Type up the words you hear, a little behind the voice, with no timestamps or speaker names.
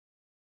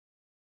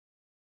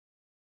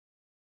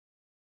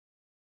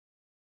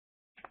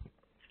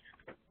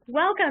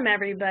Welcome,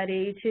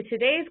 everybody, to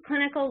today's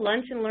Clinical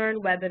Lunch and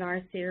Learn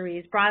webinar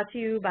series brought to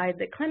you by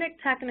the Clinic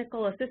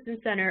Technical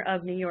Assistance Center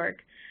of New York.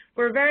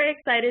 We're very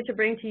excited to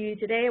bring to you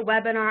today a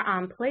webinar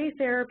on play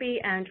therapy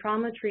and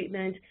trauma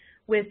treatment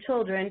with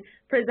children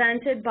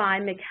presented by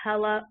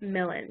Michaela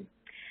Millen.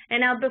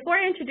 And now, before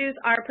I introduce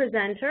our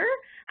presenter,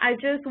 I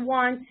just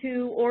want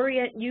to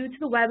orient you to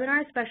the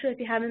webinar, especially if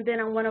you haven't been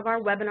on one of our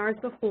webinars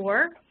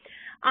before.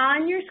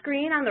 On your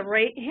screen on the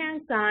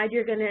right-hand side,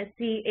 you're going to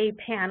see a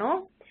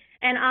panel.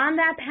 And on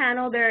that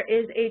panel, there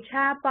is a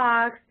chat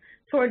box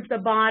towards the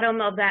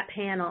bottom of that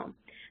panel.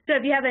 So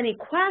if you have any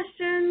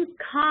questions,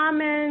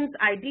 comments,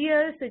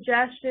 ideas,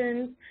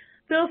 suggestions,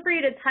 feel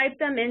free to type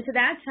them into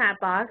that chat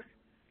box.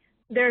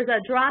 There's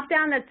a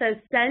drop-down that says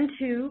Send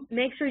To.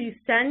 Make sure you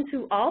send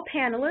to all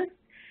panelists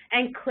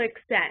and click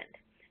Send.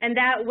 And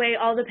that way,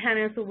 all the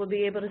panelists will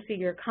be able to see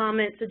your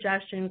comment,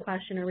 suggestion,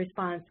 question, or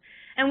response.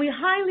 And we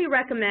highly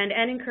recommend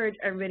and encourage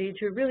everybody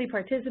to really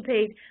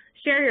participate,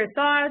 share your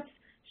thoughts,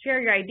 share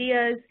your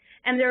ideas,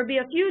 and there will be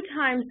a few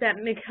times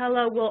that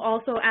Michaela will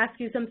also ask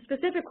you some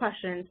specific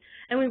questions,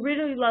 and we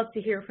really love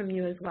to hear from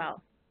you as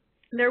well.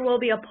 There will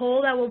be a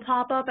poll that will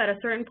pop up at a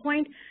certain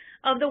point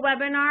of the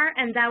webinar,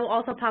 and that will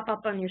also pop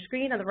up on your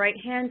screen on the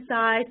right-hand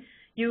side.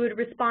 You would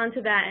respond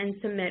to that and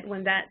submit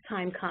when that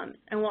time comes,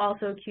 and we'll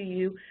also cue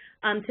you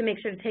to make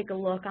sure to take a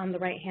look on the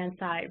right-hand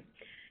side.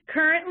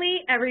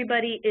 Currently,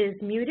 everybody is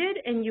muted,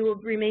 and you will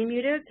remain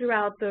muted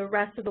throughout the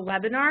rest of the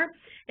webinar.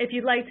 If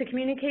you'd like to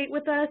communicate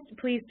with us,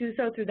 please do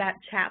so through that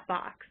chat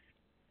box.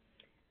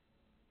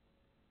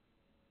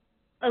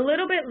 A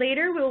little bit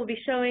later, we will be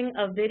showing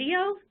a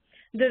video.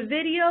 The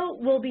video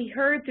will be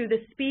heard through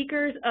the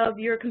speakers of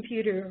your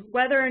computer,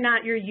 whether or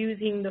not you're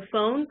using the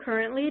phone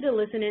currently to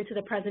listen into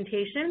the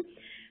presentation.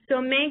 So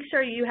make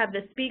sure you have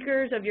the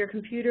speakers of your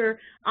computer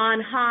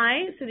on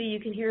high so that you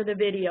can hear the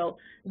video.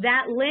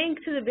 That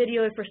link to the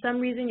video, if for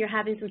some reason you're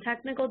having some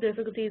technical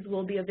difficulties,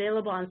 will be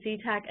available on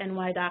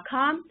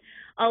ctacny.com,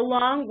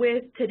 along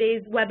with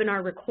today's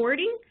webinar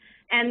recording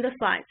and the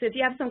slides. So if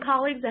you have some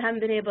colleagues that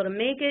haven't been able to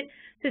make it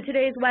to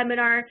today's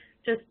webinar,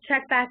 just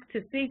check back to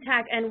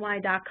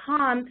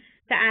ctacny.com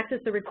to access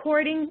the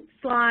recording,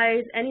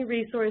 slides, any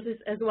resources,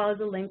 as well as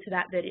a link to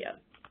that video.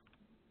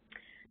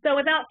 So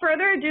without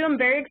further ado, I'm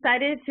very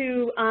excited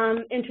to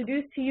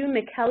introduce to you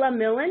Michaela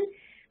Millen.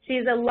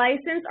 She's a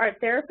licensed art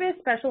therapist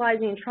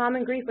specializing in trauma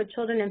and grief with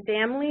children and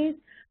families,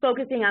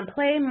 focusing on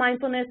play,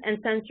 mindfulness, and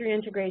sensory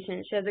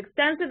integration. She has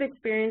extensive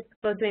experience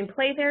both doing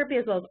play therapy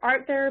as well as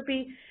art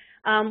therapy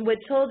with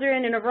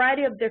children in a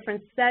variety of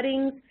different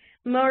settings.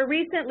 More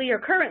recently, or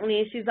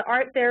currently, she's the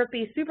art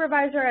therapy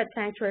supervisor at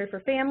Sanctuary for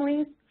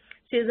Families.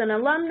 She is an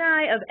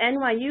alumni of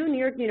NYU, New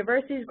York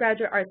University's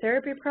Graduate Art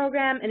Therapy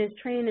Program, and is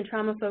trained in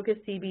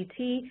trauma-focused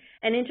CBT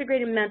and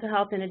integrated mental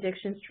health and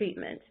addictions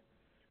treatment.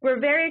 We're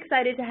very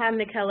excited to have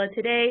Michaela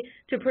today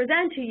to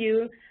present to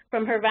you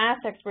from her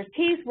vast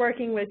expertise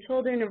working with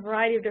children in a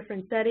variety of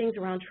different settings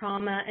around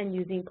trauma and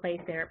using play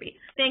therapy.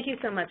 Thank you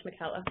so much,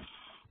 Michaela.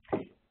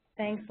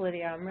 Thanks,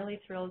 Lydia. I'm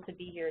really thrilled to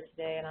be here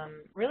today, and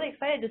I'm really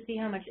excited to see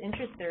how much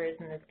interest there is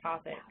in this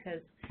topic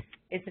because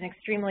it's an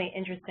extremely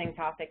interesting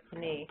topic to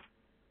me,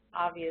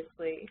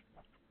 obviously.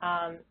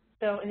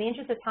 So in the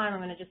interest of time, I'm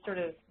going to just sort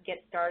of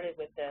get started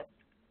with this.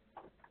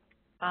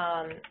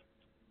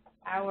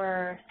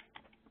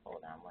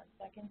 Hold on one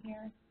second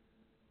here.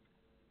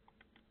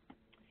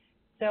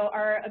 So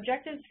our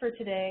objectives for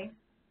today,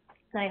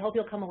 and I hope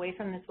you'll come away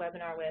from this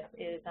webinar with,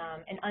 is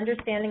an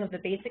understanding of the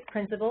basic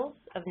principles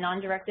of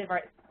non-directive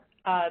art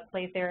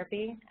play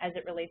therapy as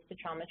it relates to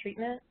trauma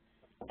treatment.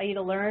 I need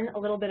to learn a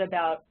little bit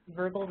about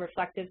verbal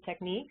reflective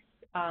techniques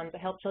to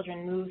help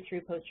children move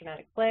through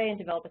post-traumatic play and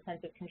develop a sense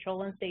of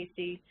control and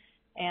safety,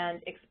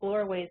 and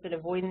explore ways that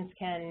avoidance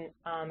can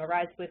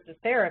arise with the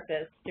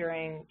therapist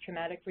during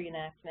traumatic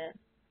reenactment.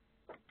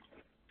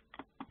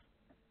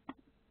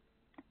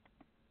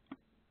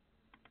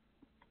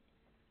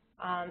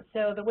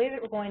 So the way that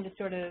we're going to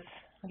sort of,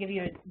 I'll give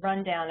you a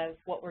rundown of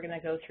what we're going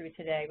to go through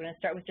today. We're going to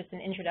start with just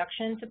an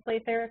introduction to play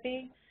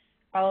therapy,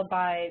 followed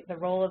by the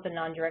role of the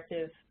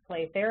non-directive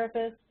play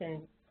therapist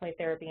and play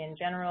therapy in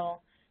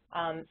general,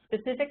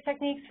 specific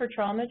techniques for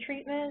trauma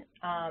treatment,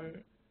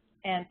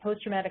 and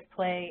post-traumatic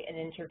play and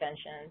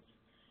interventions.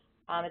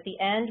 At the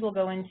end, we'll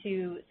go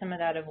into some of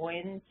that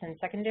avoidance and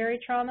secondary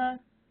trauma,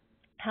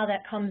 how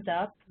that comes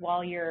up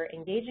while you're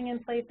engaging in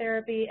play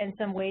therapy, and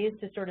some ways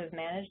to sort of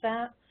manage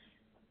that.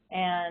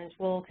 And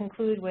we'll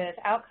conclude with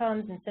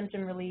outcomes and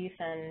symptom relief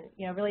and,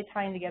 really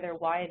tying together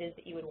why it is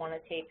that you would want to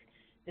take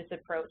this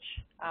approach.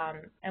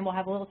 And we'll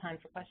have a little time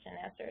for question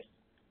and answers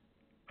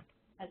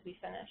as we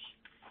finish.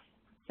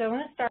 So I'm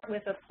going to start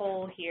with a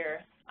poll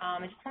here.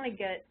 I just want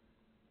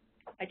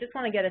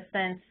to get a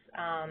sense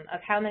of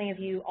how many of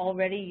you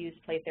already use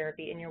play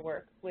therapy in your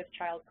work with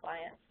child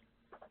clients.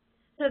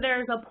 So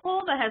there's a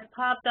poll that has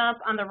popped up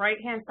on the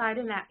right-hand side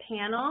in that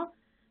panel.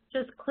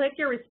 Just click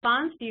your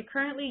response. Do you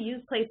currently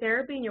use play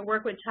therapy in your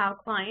work with child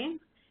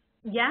clients?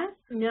 Yes,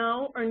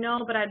 no, or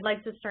no, but I'd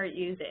like to start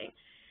using.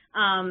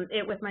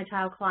 it with my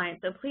child client.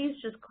 So please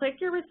just click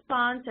your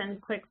response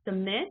and click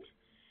submit,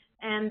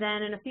 and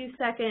then in a few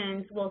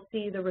seconds we'll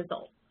see the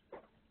results.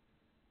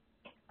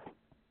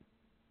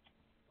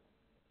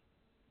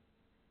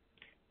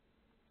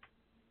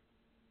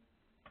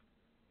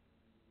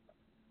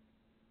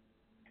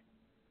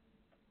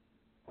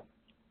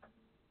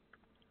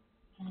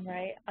 All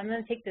right, I'm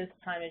going to take this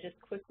time to just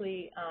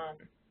quickly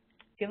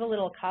give a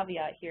little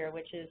caveat here,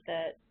 which is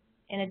that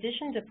in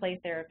addition to play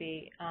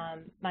therapy,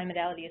 my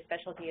modality of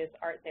specialty is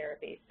art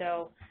therapy.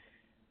 So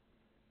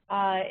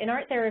in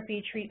art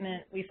therapy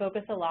treatment, we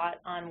focus a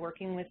lot on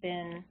working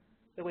within,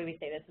 the way we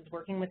say this is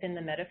working within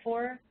the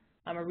metaphor.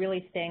 We're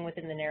really staying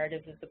within the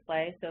narratives of the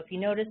play. So if you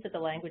notice that the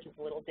language is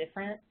a little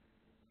different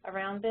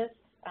around this,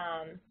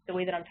 the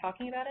way that I'm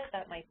talking about it,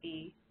 that might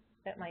be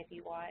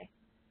why.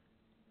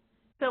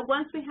 So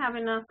once we have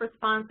enough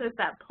responses,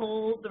 that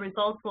poll, the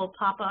results will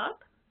pop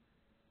up,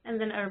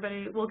 and then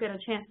everybody will get a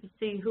chance to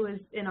see who is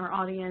in our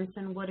audience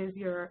and what is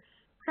your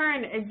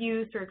current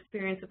use or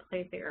experience of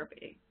play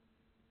therapy.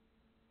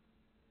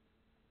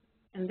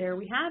 And there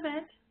we have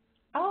it.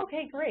 Oh,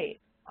 okay,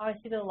 great. Oh, I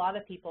see that a lot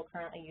of people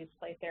currently use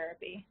play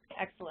therapy.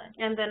 Excellent.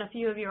 And then a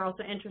few of you are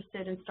also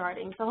interested in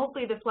starting. So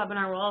hopefully this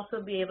webinar will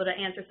also be able to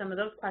answer some of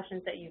those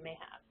questions that you may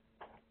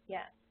have.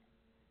 Yes.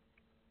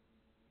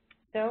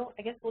 So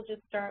I guess we'll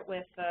just start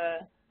with the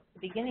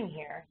beginning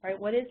here, right?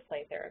 What is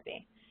play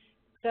therapy?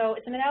 So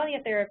it's a modality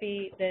of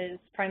therapy that is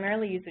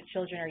primarily used with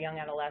children or young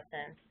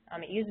adolescents.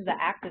 It uses the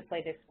active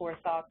play to explore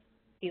thoughts,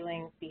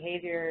 feelings,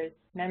 behaviors,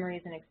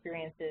 memories, and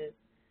experiences.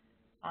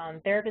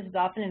 Therapist is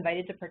often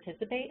invited to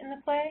participate in the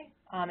play.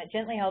 It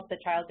gently helps the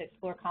child to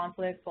explore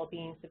conflicts while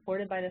being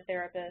supported by the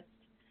therapist.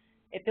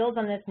 It builds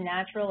on this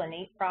natural,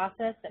 innate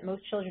process that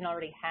most children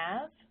already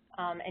have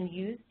and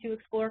use to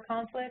explore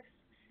conflicts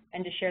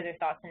and to share their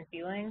thoughts and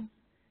feelings.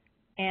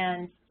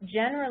 And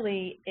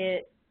generally,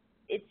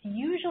 it's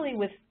usually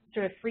with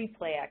sort of free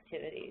play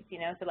activities, you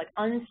know, so like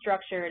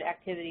unstructured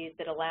activities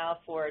that allow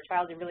for a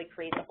child to really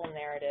create the whole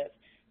narrative.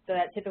 So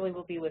that typically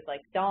will be with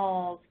like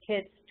dolls,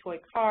 kits,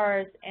 toy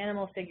cars,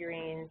 animal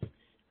figurines.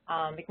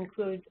 It can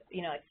include,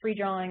 you know, like free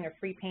drawing or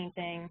free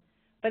painting,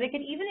 but it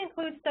could even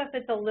include stuff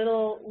that's a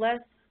little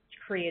less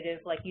creative,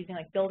 like using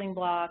like building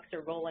blocks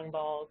or rolling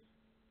balls,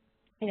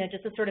 you know,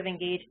 just to sort of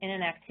engage in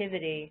an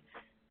activity.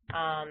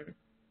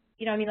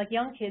 You know, I mean, like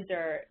young kids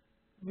are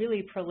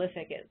really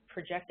prolific at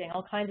projecting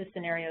all kinds of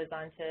scenarios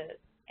onto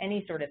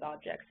any sort of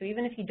object. So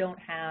even if you don't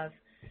have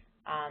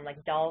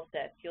like doll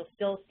sets, you'll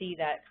still see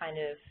that kind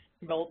of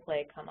role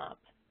play come up.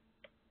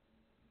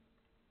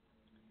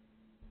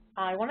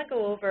 I want to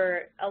go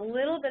over a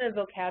little bit of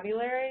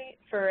vocabulary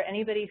for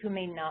anybody who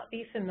may not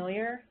be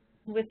familiar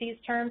with these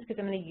terms, because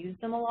I'm going to use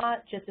them a lot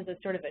just as a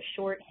sort of a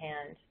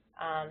shorthand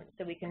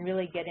so we can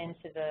really get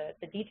into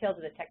the details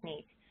of the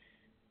technique.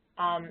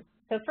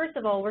 So first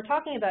of all, we're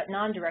talking about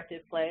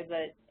non-directive play,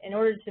 but in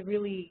order to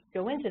really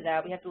go into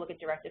that, we have to look at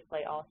directive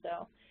play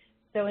also.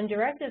 So in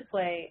directive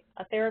play,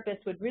 a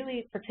therapist would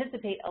really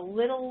participate a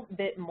little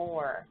bit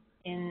more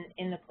in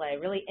the play,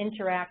 really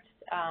interact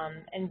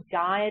and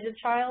guide a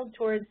child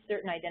towards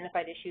certain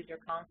identified issues or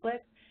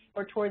conflicts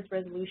or towards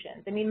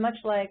resolutions. I mean, much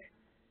like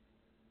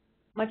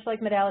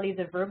modalities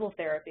of verbal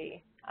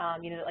therapy,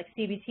 you know, like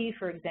CBT,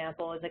 for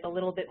example, is like a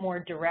little bit more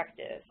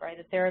directive, right?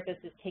 The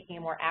therapist is taking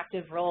a more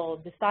active role,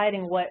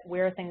 deciding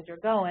where things are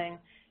going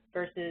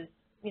versus,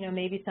 you know,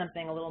 maybe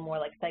something a little more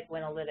like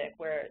psychoanalytic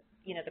where,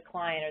 you know, the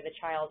client or the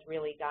child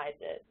really guides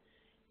it,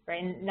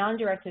 right? In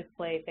non-directive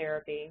play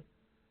therapy,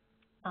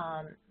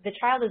 the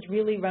child is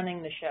really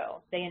running the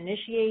show. They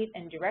initiate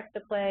and direct the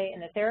play,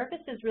 and the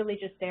therapist is really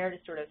just there to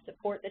sort of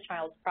support the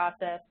child's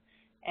process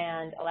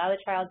and allow the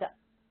child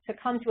to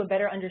come to a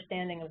better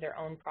understanding of their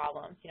own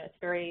problems. You know, it's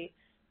very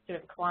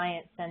sort of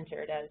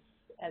client-centered,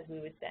 as we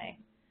would say.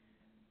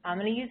 I'm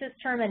going to use this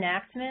term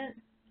enactment.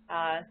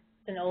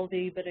 It's an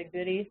oldie but a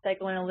goodie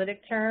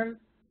psychoanalytic term.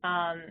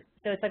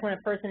 So it's like when a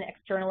person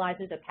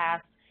externalizes a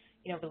past,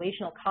 you know,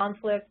 relational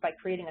conflict by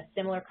creating a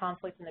similar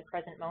conflict in the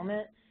present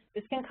moment.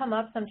 This can come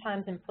up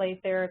sometimes in play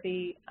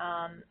therapy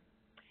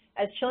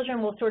as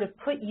children will sort of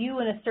put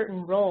you in a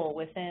certain role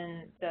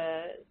within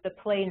the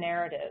play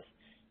narrative.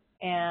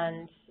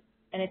 And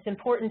it's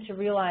important to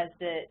realize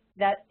that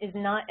that is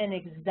not an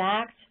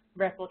exact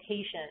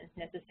replication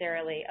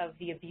necessarily of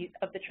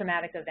the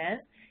traumatic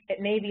event.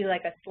 It may be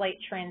like a slight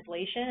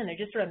translation, and they're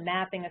just sort of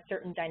mapping a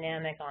certain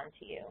dynamic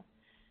onto you.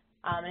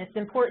 And it's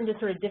important to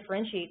sort of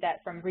differentiate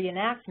that from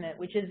reenactment,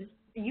 which is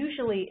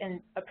usually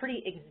a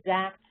pretty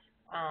exact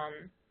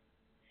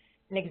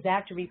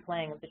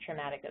replaying of the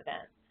traumatic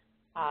event.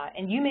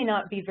 And you may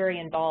not be very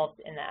involved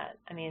in that.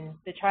 I mean,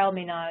 the child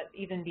may not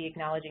even be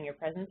acknowledging your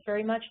presence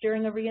very much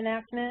during a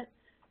reenactment.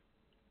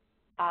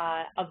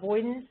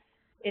 Avoidance,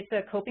 it's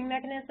a coping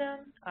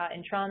mechanism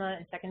in trauma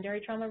and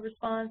secondary trauma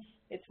response.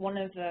 It's one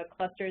of the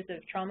clusters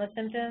of trauma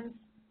symptoms.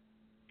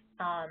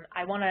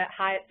 I want to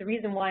highlight, the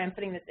reason why I'm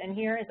putting this in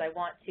here is I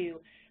want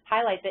to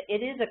highlight that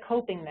it is a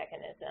coping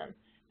mechanism.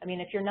 I mean,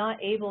 if you're not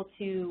able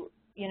to,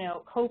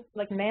 cope,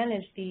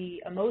 manage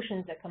the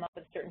emotions that come up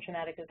with a certain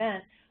traumatic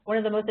event, one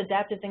of the most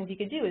adaptive things you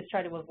could do is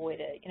try to avoid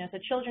it. So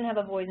children have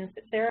avoidance,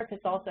 but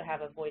therapists also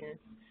have avoidance,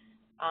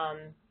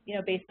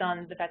 based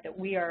on the fact that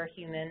we are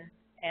human,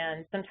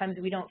 and sometimes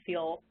we don't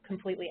feel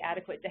completely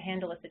adequate to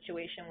handle a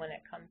situation when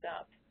it comes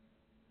up.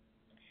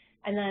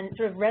 And then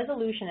sort of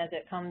resolution as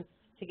it comes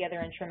together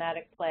in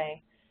traumatic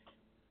play.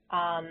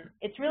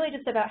 It's really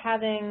just about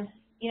having,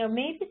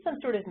 maybe some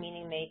sort of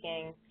meaning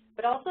making,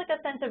 but also like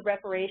a sense of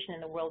reparation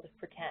in the world of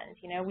pretend.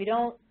 We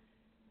don't,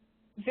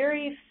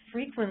 very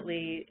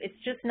frequently, it's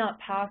just not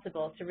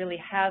possible to really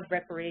have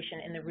reparation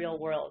in the real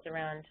world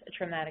around a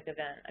traumatic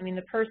event. I mean,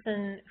 the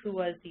person who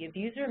was the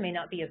abuser may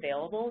not be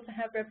available to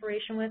have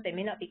reparation with. They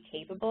may not be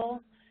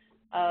capable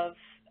of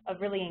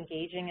really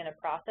engaging in a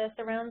process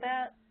around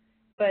that.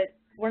 But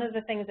one of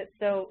the things that's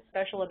so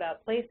special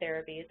about play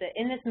therapy is that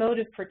in this mode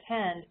of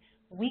pretend,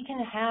 we can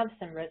have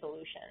some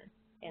resolution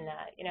in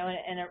that,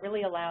 and it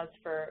really allows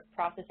for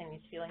processing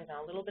these feelings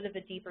on a little bit of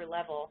a deeper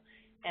level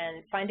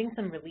and finding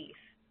some relief.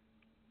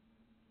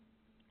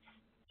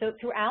 So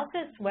throughout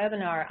this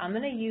webinar, I'm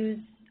going to use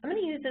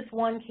this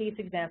one case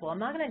example. I'm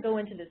not going to go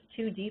into this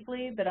too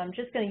deeply, but I'm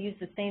just going to use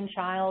the same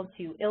child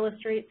to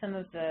illustrate some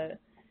of the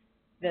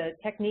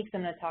techniques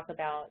I'm going to talk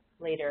about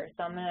later.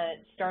 So I'm going to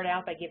start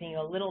out by giving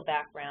you a little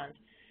background.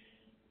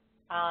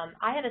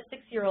 I had a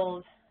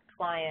 6-year-old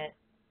client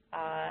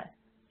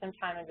some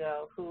time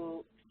ago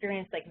who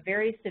experienced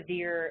very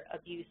severe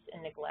abuse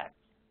and neglect.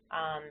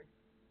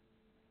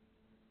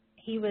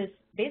 He was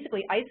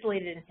basically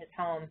isolated in his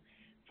home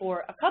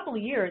for a couple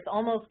of years,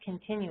 almost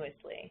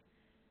continuously.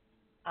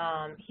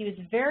 He was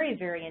very,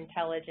 very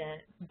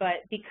intelligent,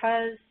 but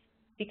because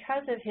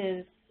of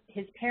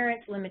his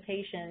parents'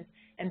 limitations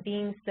and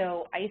being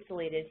so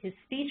isolated, his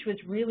speech was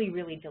really,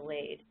 really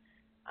delayed.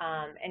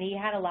 And he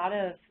had a lot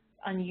of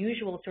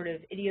unusual sort of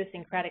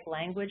idiosyncratic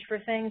language for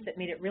things that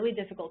made it really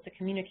difficult to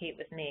communicate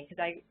with me because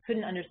I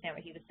couldn't understand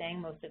what he was saying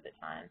most of the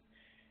time.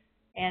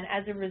 And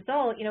as a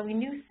result, we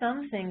knew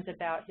some things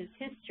about his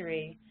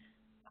history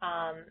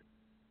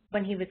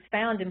when he was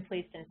found and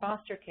placed in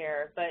foster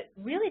care, but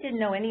really didn't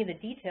know any of the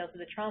details of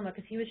the trauma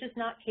because he was just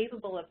not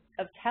capable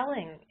of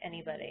telling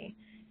anybody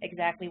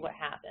exactly what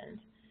happened.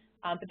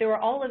 But there were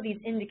all of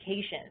these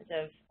indications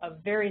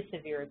of very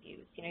severe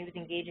abuse. He was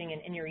engaging in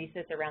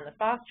enuresis around the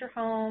foster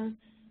home,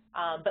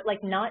 but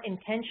not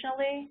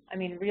intentionally. I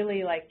mean,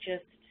 really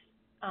just,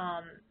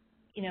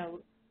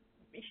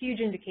 huge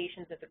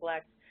indications of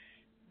neglect.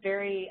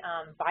 Very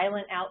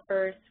violent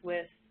outbursts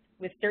with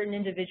certain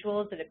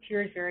individuals that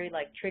appeared very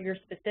trigger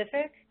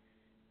specific.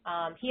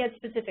 He had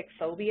specific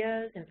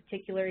phobias. In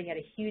particular, he had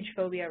a huge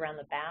phobia around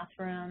the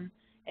bathroom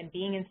and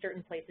being in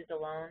certain places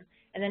alone.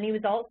 And then he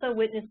was also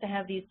witnessed to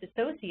have these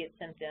dissociate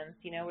symptoms,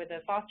 where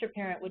the foster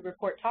parent would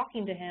report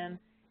talking to him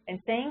and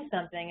saying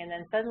something, and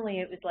then suddenly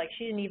it was like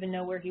she didn't even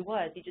know where he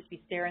was. He'd just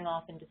be staring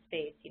off into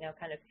space,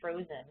 kind of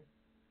frozen.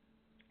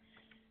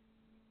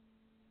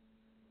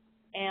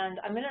 And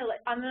I'm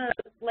gonna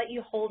let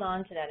you hold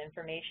on to that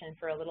information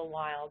for a little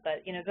while,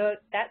 but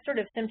that sort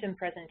of symptom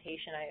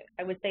presentation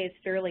I would say is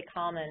fairly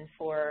common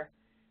for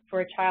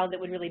a child that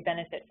would really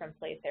benefit from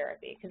play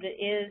therapy, because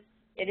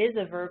it is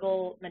a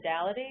verbal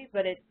modality,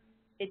 but it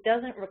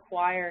doesn't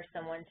require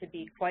someone to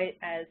be quite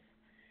as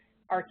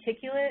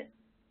articulate,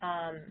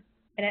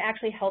 and it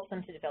actually helps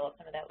them to develop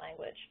some of that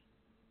language.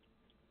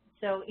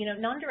 So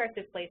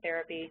non-directive play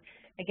therapy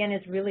again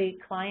is really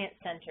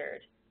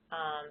client-centered.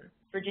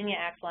 Virginia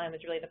Axline was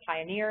really the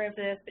pioneer of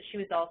this, but she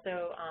was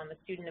also a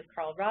student of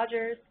Carl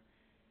Rogers,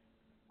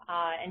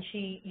 and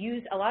she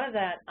used a lot of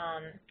that,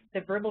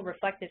 the verbal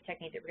reflective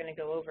technique that we're going to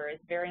go over is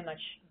very much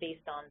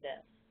based on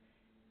this.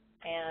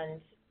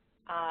 And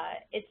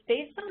it's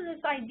based on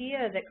this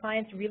idea that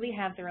clients really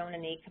have their own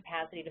innate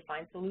capacity to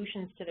find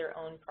solutions to their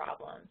own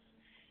problems,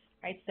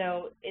 right?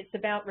 So it's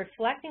about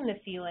reflecting the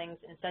feelings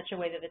in such a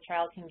way that the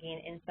child can gain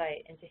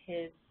insight into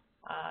his,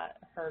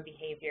 her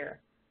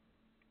behavior.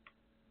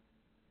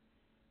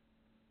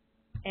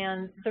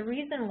 And the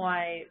reason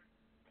why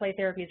play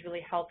therapy is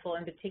really helpful,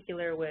 in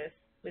particular with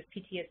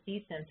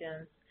PTSD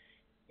symptoms,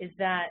 is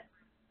that,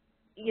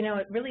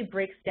 it really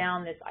breaks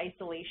down this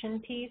isolation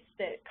piece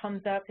that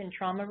comes up in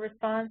trauma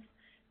response.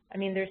 I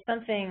mean, there's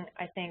something,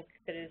 I think,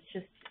 that is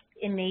just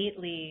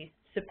innately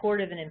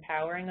supportive and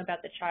empowering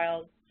about the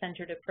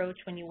child-centered approach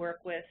when you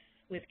work with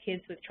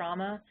kids with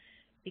trauma,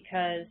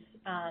 because,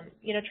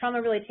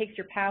 trauma really takes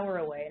your power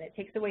away, and it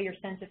takes away your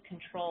sense of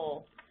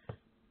control.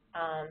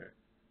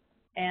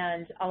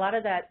 And a lot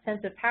of that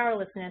sense of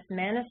powerlessness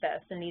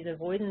manifests in these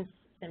avoidance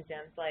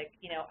symptoms like,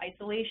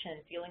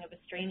 isolation, feeling of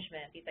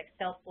estrangement, these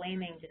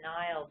self-blaming,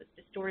 denial, this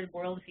distorted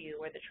worldview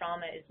where the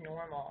trauma is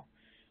normal.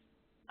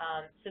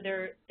 So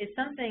there is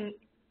something,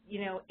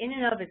 in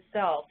and of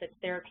itself that's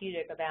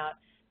therapeutic about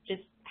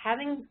just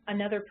having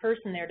another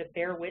person there to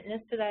bear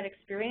witness to that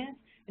experience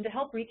and to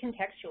help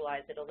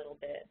recontextualize it a little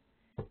bit.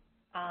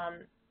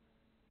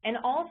 And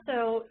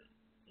also,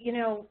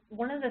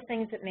 one of the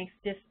things that makes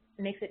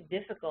it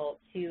difficult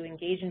to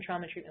engage in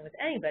trauma treatment with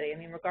anybody, I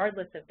mean,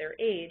 regardless of their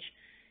age,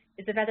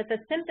 is the fact that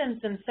the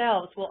symptoms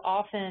themselves will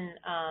often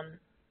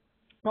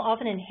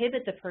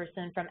inhibit the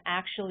person from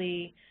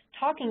actually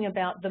talking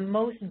about the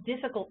most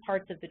difficult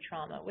parts of the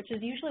trauma, which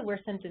is usually where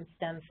symptoms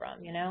stem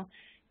from, you know?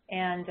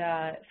 And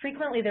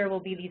frequently there will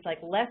be these like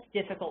less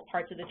difficult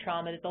parts of the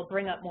trauma that they'll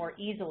bring up more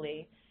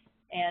easily.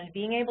 And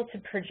being able to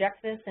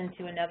project this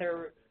into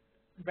another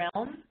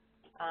realm,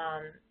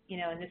 you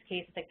know, in this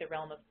case it's like the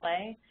realm of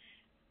play,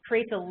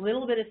 creates a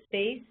little bit of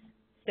space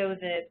so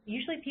that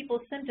usually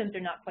people's symptoms are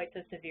not quite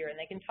so severe, and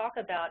they can talk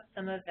about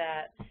some of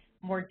that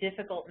more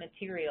difficult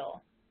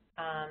material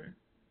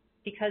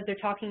because they're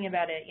talking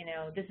about it, you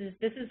know, this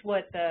is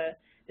what the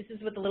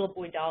little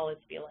boy doll is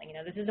feeling, you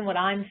know, this isn't what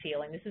I'm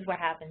feeling, this is what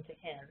happened to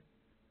him.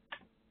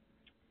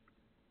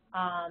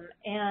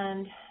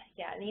 And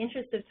yeah, in the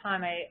interest of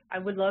time, I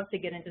would love to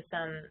get into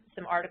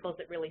some articles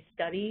that really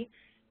study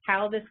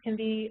how this can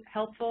be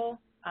helpful,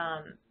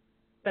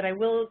 but I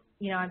will,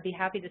 you know, I'd be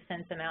happy to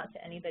send some out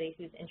to anybody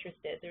who's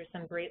interested. There's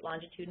some great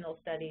longitudinal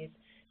studies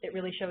that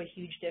really show a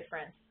huge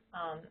difference.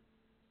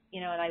 You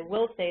know, and I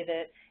will say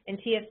that in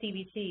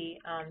TFCBT,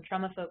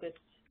 trauma-focused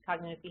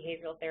cognitive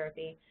behavioral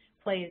therapy,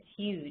 play is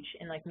huge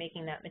in like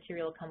making that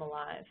material come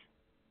alive.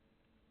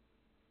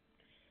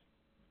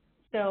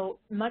 So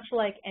much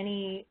like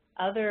any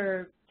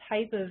other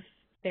type of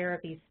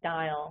therapy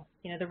style,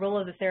 you know, the role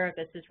of the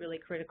therapist is really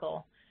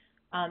critical.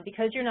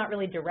 Because you're not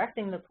really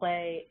directing the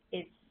play,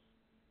 it's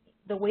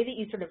the way that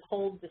you sort of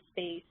hold the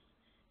space,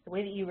 the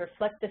way that you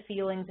reflect the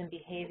feelings and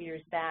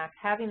behaviors back,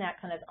 having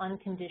that kind of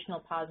unconditional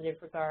positive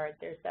regard.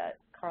 There's that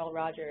Carl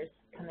Rogers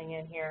coming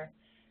in here.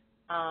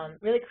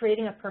 Really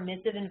creating a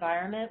permissive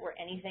environment where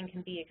anything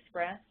can be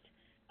expressed.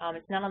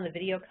 It's not on the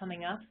video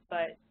coming up,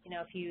 but you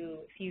know, if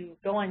you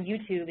go on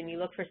YouTube and you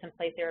look for some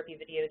play therapy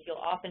videos, you'll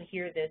often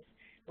hear this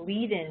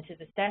lead into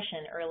the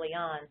session early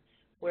on,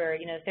 where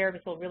you know the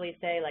therapist will really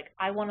say, like,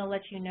 I want to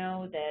let you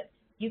know that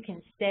you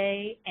can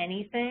say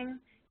anything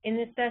in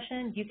this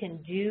session. You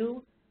can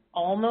do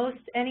almost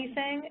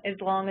anything as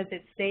long as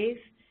it's safe.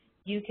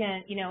 You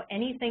can, you know,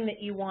 anything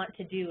that you want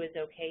to do is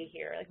okay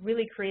here. Like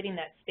really creating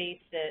that space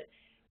that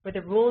where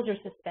the rules are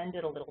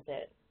suspended a little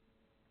bit.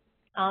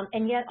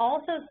 And yet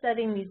also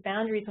setting these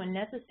boundaries when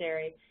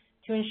necessary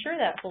to ensure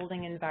that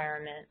holding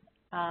environment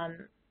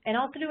and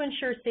also to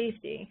ensure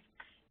safety.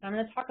 And I'm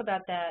going to talk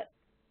about that,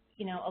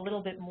 you know, a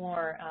little bit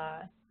more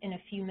in a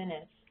few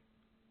minutes.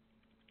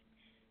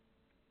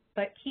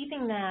 But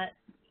keeping that,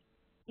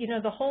 you know,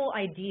 the whole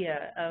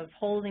idea of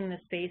holding the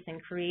space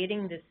and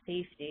creating this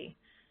safety,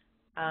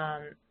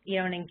 you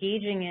know, and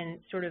engaging in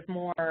sort of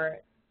more,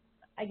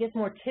 I guess,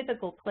 more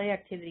typical play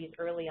activities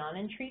early on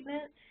in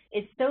treatment,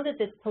 it's so that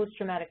this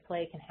post-traumatic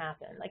play can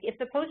happen. Like if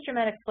the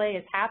post-traumatic play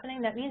is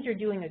happening, that means you're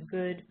doing a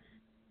good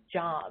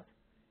job.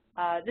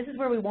 This is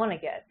where we want to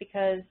get,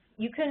 because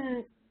you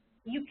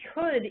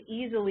could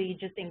easily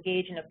just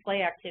engage in a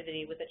play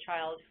activity with a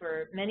child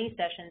for many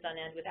sessions on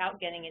end without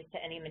getting into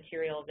any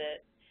material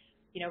that,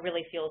 you know,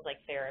 really feels like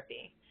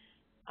therapy.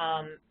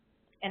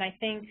 And I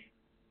think,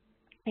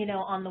 you know,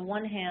 on the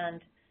one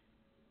hand,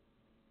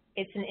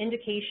 it's an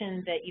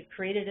indication that you've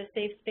created a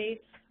safe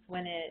space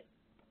when it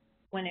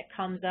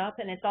comes up,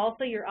 and it's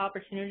also your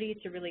opportunity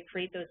to really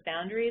create those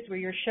boundaries where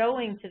you're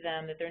showing to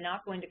them that they're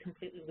not going to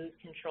completely lose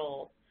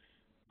control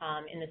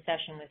in the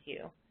session with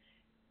you.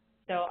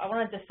 So I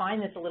want to define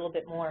this a little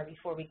bit more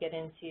before we get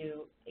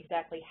into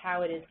exactly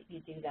how it is that you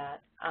do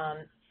that.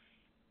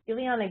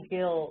 Ileana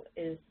Gill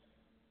is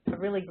a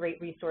really great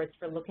resource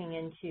for looking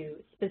into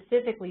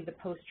specifically the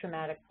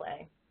post-traumatic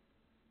play.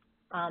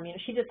 You know,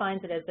 she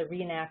defines it as the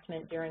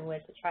reenactment during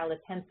which the child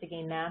attempts to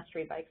gain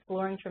mastery by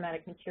exploring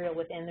traumatic material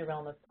within the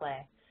realm of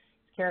play.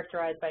 It's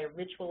characterized by a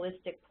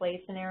ritualistic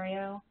play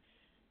scenario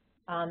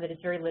that is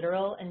very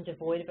literal and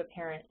devoid of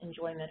apparent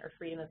enjoyment or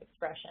freedom of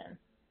expression.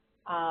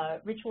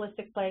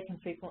 Ritualistic play can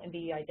frequently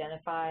be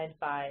identified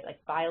by like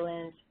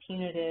violent,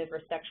 punitive,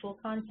 or sexual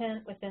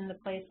content within the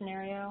play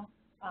scenario.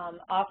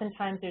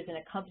 Oftentimes there's an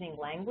accompanying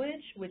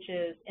language which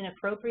is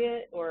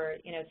inappropriate or,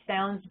 you know,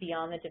 sounds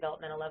beyond the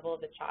developmental level of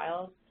the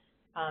child.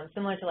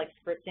 Similar to like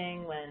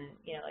scripting, when,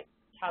 you know, like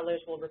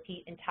toddlers will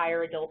repeat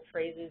entire adult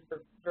phrases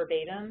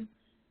verbatim,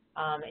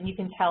 and you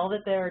can tell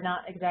that they're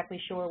not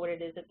exactly sure what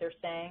it is that they're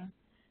saying.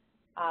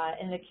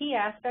 And the key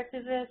aspect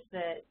of this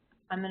that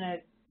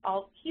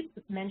I'll keep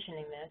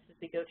mentioning this as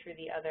we go through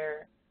the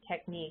other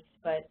techniques,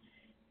 but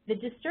the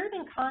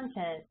disturbing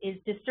content is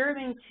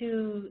disturbing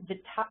to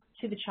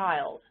the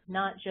child,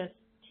 not just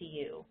to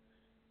you,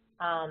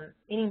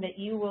 meaning that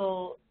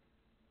you'll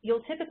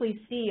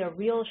typically see a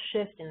real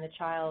shift in the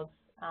child's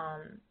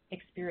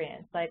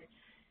experience. Like,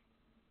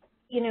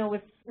 you know,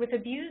 with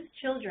abused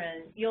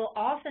children, you'll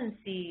often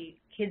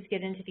see kids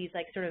get into these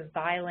like sort of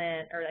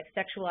violent or like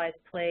sexualized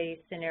play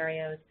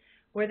scenarios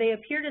where they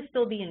appear to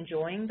still be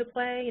enjoying the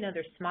play. You know,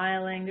 they're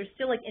smiling, they're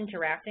still like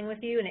interacting with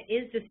you, and it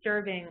is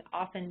disturbing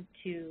often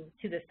to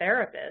the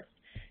therapist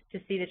to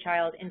see the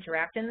child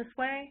interact in this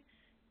way,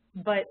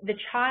 but the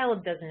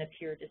child doesn't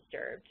appear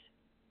disturbed.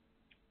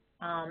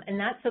 And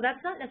so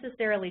that's not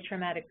necessarily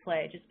traumatic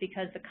play just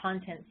because the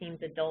content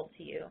seems adult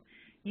to you.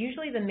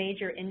 usually the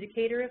major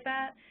indicator of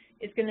that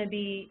is going to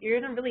be, you're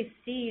going to really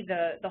see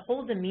the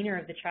whole demeanor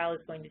of the child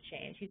is going to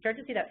change. You start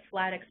to see that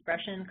flat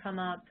expression come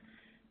up.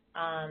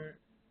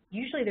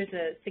 Usually there's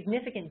a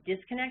significant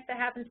disconnect that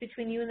happens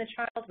between you and the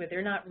child where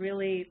they're not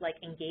really like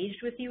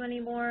engaged with you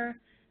anymore.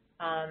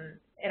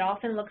 It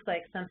often looks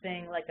like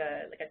something like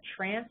a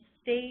trance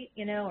state,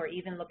 you know, or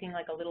even looking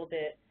like a little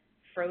bit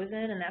frozen,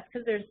 and that's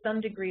because there's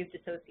some degree of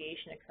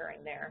dissociation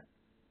occurring there.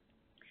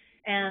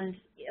 And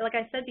like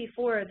I said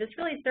before, this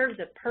really serves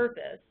a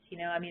purpose, you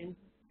know. I mean,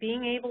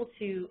 being able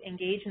to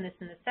engage in this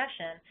in the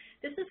session,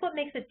 this is what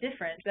makes it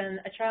different than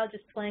a child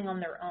just playing on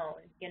their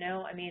own, you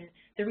know. I mean,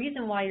 the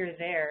reason why you're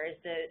there is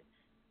that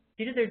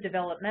due to their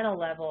developmental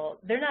level,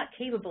 they're not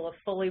capable of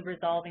fully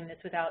resolving this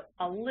without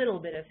a little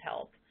bit of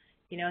help,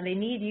 you know, and they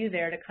need you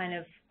there to kind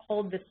of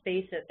hold the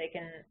space that they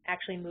can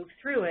actually move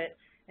through it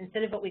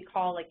instead of what we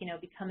call, like, you know,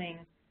 becoming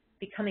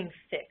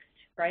fixed,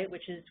 right,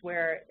 which is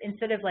where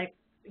instead of like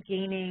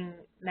gaining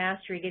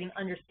mastery, getting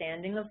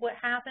understanding of what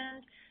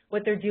happened,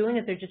 what they're doing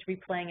is they're just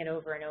replaying it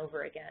over and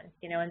over again,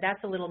 you know, and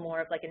that's a little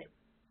more of like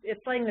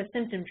it's like the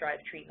symptom drive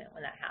treatment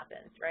when that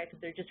happens, right,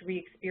 because they're just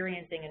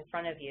re-experiencing in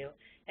front of you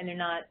and they're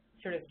not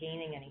sort of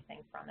gaining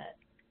anything from it.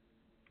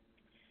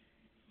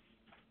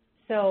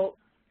 So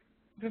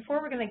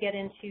before we're going to get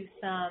into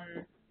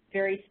some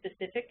very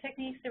specific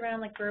techniques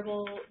around like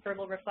verbal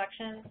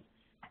reflections,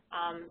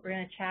 we're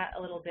going to chat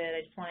a little bit.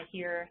 I just want to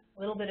hear a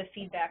little bit of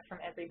feedback from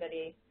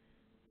everybody.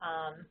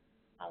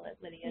 I'll let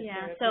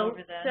Lydia go over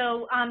the...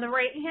 So on the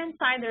right-hand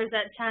side, there's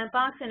that chat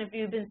box, and if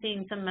you've been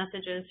seeing some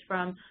messages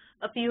from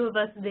a few of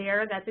us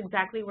there, that's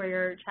exactly where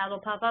your chat will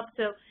pop up.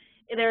 So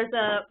there's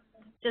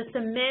just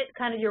submit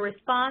kind of your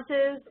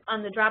responses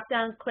on the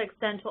drop-down, click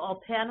send to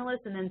all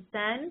panelists, and then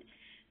send.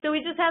 So we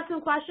just have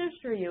some questions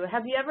for you.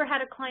 Have you ever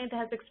had a client that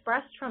has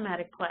expressed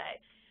traumatic play?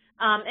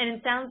 And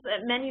it sounds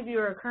that many of you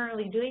are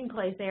currently doing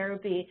play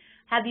therapy.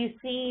 Have you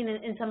seen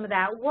in some of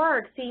that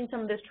work, seen some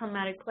of this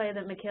traumatic play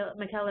that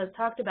Michaela has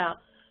talked about?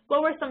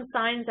 What were some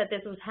signs that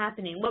this was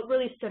happening? What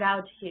really stood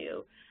out to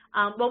you?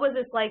 What was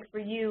this like for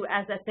you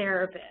as a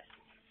therapist?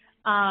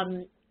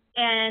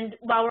 And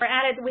while we're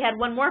at it, we had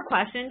one more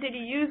question. Did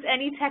you use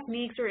any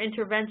techniques or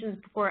interventions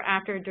before or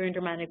after during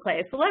dramatic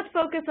play? So let's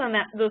focus on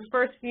those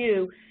first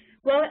few.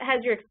 What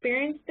has your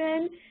experience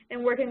been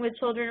in working with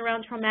children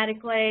around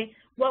traumatic play?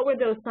 What were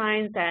those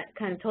signs that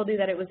kind of told you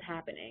that it was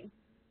happening?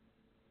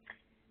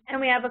 And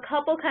we have a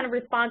couple kind of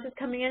responses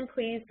coming in.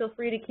 Please feel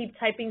free to keep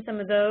typing some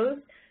of those.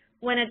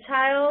 When a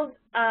child,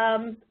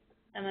 and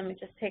let me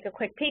just take a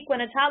quick peek,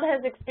 when a child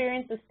has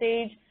experienced a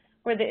stage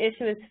where the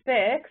issue is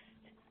fixed,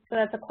 so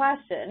that's a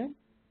question.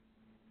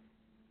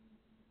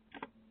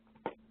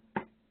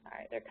 All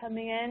right, they're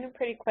coming in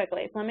pretty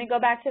quickly. So let me go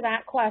back to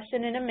that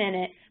question in a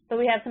minute. So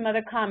we have some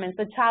other comments.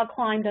 The child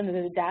climbed under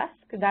the desk.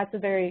 That's a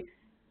very,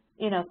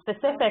 you know,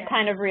 specific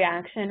kind of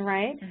reaction,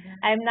 right?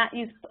 I have not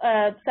used,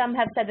 some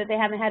have said that they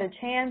haven't had a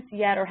chance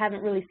yet or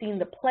haven't really seen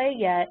the play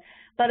yet.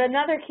 But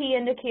another key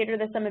indicator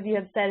that some of you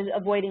have said is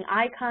avoiding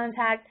eye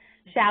contact,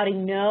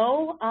 shouting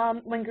no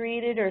when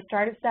greeted or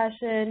start of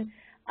session,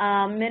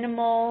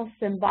 minimal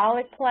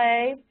symbolic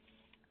play.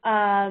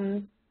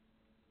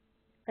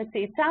 Let's see,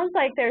 it sounds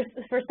like there's,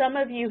 for some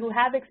of you who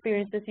have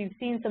experienced this, you've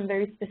seen some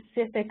very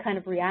specific kind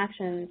of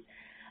reactions.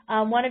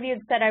 One of you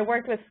had said, I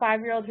worked with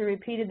 5-year-olds who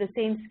repeated the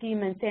same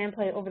scheme and sand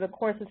play over the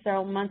course of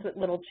several months with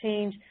little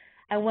change.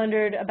 I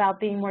wondered about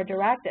being more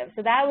directive.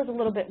 So that was a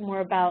little bit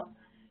more about,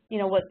 you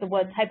know, what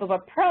type of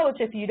approach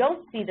if you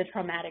don't see the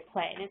traumatic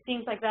play. And it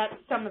seems like that's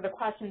some of the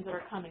questions that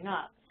are coming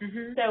up.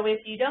 So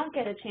if you don't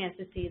get a chance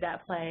to see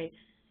that play,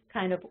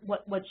 kind of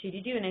what should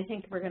you do? And I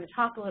think we're going to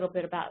talk a little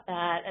bit about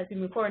that as we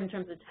move forward in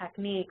terms of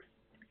techniques.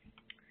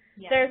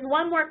 There's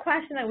one more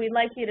question that we'd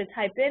like you to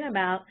type in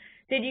about.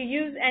 Did you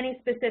use any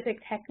specific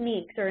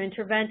techniques or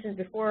interventions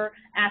before,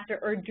 after,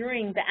 or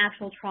during the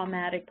actual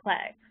traumatic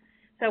play?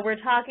 So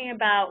we're talking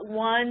about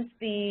once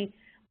the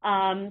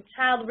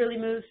child really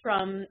moves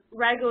from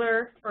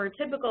regular or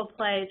typical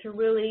play to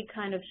really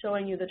kind of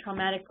showing you the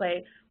traumatic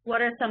play,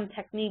 what are some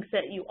techniques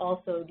that you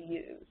also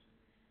use?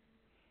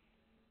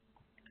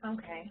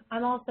 Okay.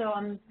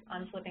 I'm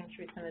flipping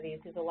through some of these.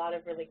 There's a lot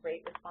of really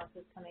great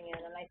responses coming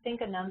in, and I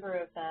think a number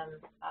of them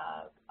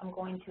I'm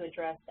going to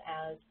address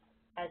as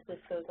this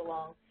goes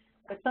along.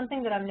 But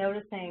something that I'm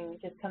noticing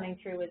just coming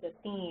through as a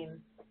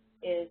theme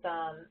is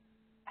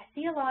I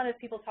see a lot of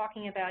people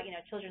talking about, you know,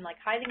 children like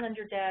hiding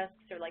under desks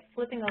or like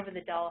flipping over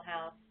the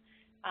dollhouse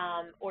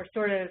or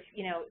sort of,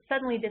 you know,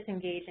 suddenly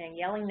disengaging,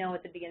 yelling no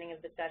at the beginning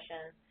of the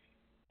session.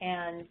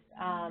 And,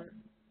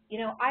 you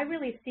know, I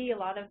really see a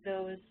lot of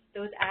those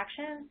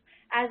actions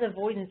as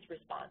avoidance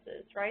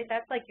responses, right?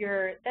 That's like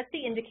that's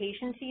the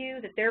indication to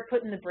you that they're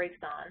putting the brakes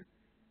on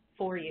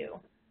for you.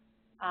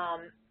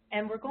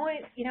 And we're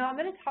going, you know, I'm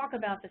going to talk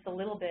about this a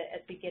little bit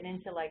as we get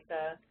into like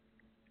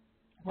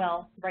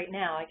well, right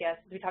now, I guess,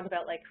 we talk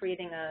about like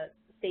creating a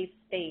safe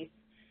space.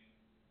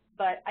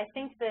 But I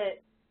think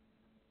that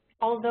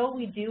although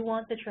we do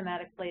want the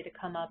traumatic play to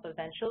come up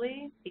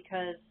eventually,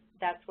 because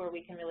that's where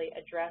we can really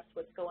address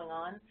what's going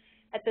on,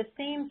 at the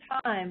same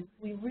time,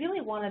 we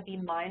really want to be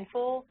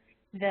mindful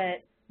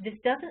that this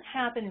doesn't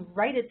happen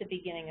right at the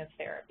beginning of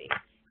therapy.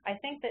 I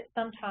think that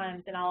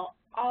sometimes, and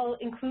I'll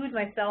include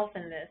myself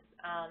in this,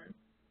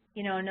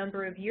 you know, a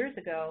number of years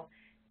ago,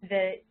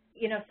 that,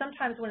 you know,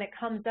 sometimes when it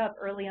comes up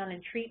early on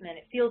in treatment,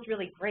 it feels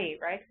really great,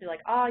 right? Because you're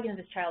like, oh, you know,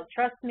 this child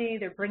trusts me.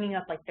 They're bringing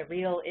up, like, the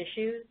real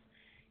issues,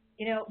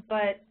 you know,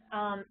 but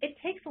it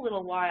takes a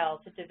little while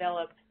to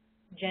develop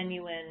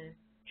genuine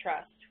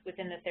trust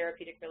within the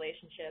therapeutic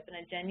relationship and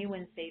a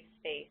genuine safe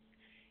space.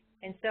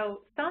 And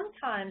so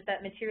sometimes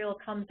that material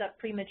comes up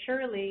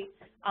prematurely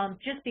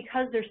just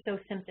because they're so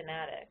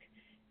symptomatic.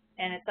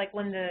 And it's like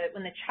when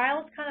the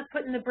child's kind of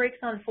putting the brakes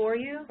on for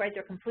you, right,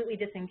 they're completely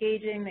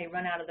disengaging, they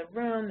run out of the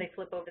room, they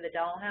flip over the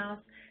dollhouse,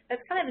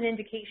 that's kind of an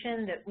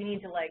indication that we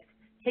need to, like,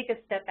 take a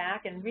step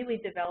back and really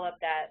develop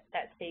that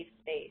safe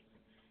space.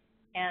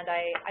 And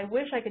I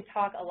wish I could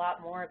talk a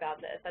lot more about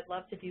this. I'd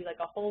love to do, like,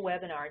 a whole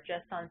webinar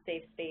just on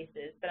safe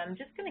spaces, but I'm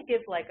just going to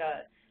give, like,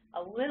 a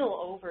little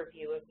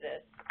overview of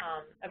this.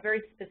 A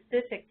very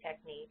specific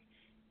technique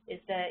is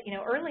that, you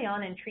know, early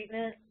on in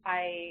treatment,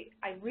 I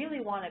really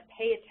want to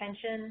pay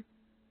attention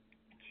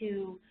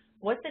to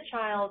what the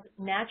child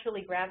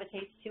naturally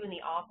gravitates to in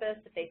the office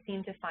that they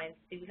seem to find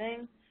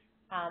soothing.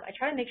 I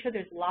try to make sure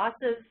there's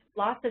lots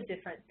of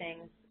different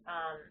things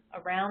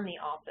around the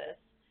office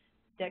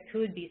that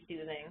could be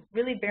soothing,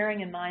 really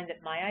bearing in mind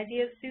that my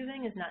idea of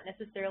soothing is not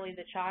necessarily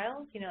the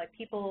child. You know, like,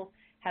 people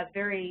have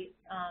very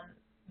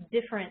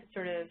different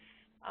sort of,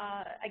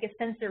 I guess,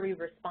 sensory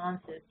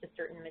responses to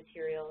certain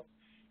materials.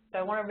 So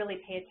I want to really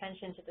pay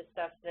attention to the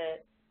stuff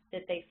that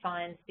they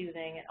find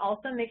soothing, and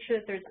also make sure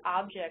that there's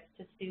objects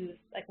to soothe,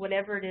 like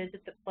whatever it is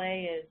that the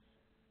play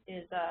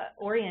is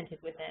oriented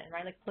within,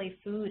 right? Like play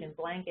food and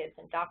blankets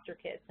and doctor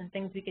kits and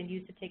things we can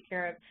use to take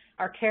care of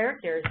our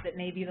characters that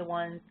may be the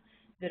ones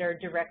that are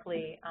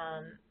directly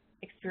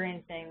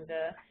experiencing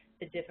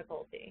the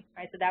difficulty,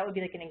 right? So that would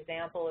be like an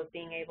example of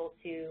being able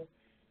to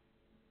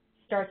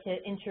start to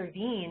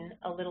intervene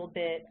a little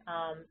bit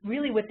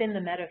really within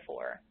the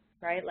metaphor,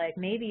 right? Like,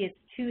 maybe it's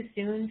too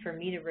soon for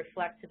me to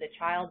reflect to the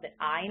child that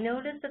I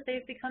notice that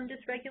they've become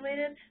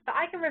dysregulated, but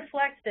I can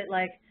reflect that,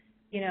 like,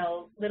 you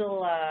know,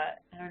 little, I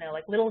don't know,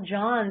 like little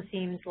John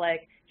seems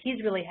like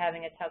he's really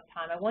having a tough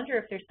time. I wonder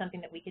if there's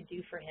something that we could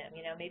do for him.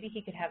 You know, maybe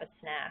he could have a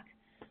snack,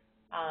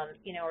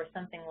 you know, or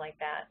something like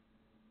that.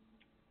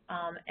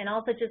 And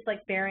also just,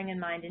 like, bearing in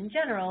mind in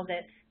general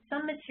that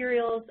some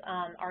materials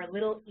are a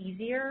little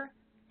easier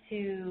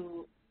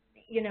to,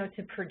 you know,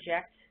 to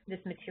project this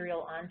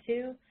material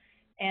onto.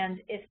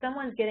 And if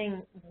someone's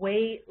getting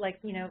way, like,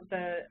 you know,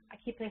 I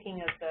keep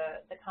thinking of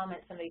the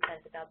comment somebody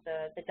sent about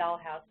the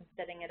dollhouse and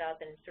setting it up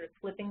and sort of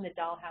flipping the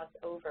dollhouse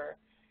over.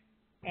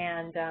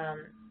 And,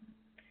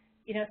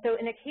 you know, so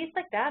in a case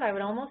like that, I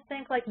would almost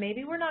think, like,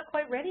 maybe we're not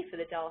quite ready for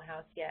the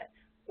dollhouse yet.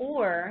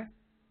 Or,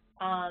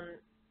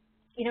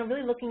 you know,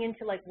 really looking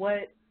into, like,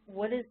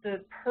 what is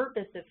the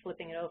purpose of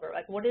flipping it over?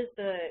 Like, what is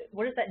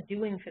that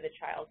doing for the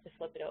child to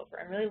flip it over?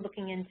 And really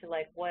looking into,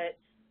 like,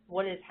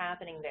 what is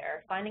happening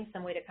there, finding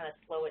some way to kind of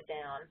slow it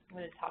down. I'm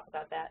going to talk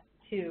about that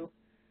too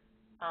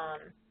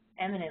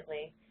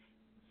eminently.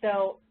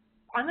 So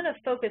I'm going to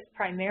focus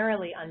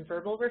primarily on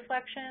verbal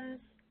reflections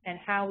and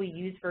how we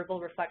use verbal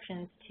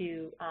reflections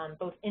to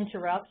both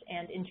interrupt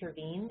and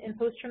intervene in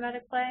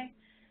post-traumatic play.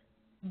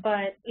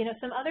 But, you know,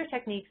 some other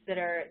techniques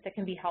that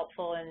can be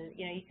helpful, and,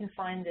 you know, you can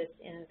find this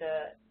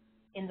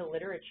in the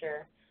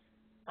literature.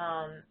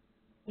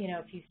 You know,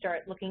 if you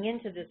start looking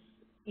into this,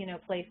 you know,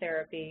 play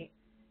therapy,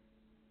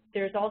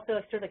 there's also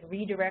a sort of like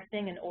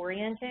redirecting and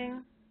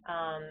orienting.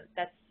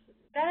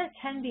 That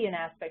can be an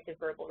aspect of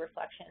verbal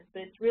reflection,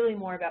 but it's really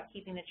more about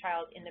keeping the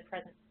child in the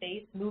present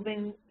space,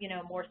 moving, you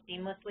know, more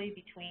seamlessly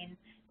between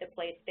the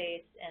play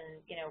space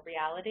and, you know,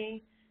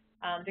 reality.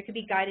 There could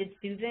be guided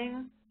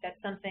soothing. That's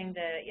something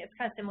that, it's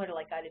kind of similar to,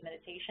 like, guided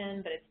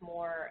meditation, but it's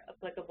more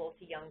applicable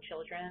to young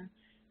children,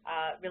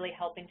 really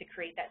helping to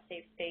create that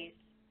safe space.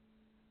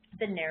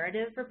 The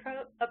narrative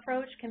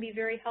approach can be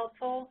very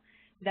helpful.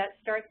 That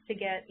starts to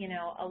get, you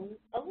know,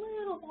 a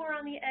little more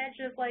on the edge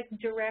of, like,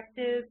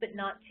 directive, but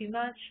not too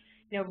much.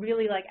 You know,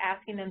 really, like,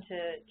 asking them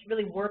to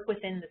really work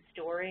within the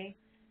story,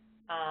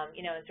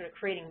 you know, and sort of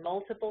creating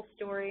multiple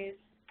stories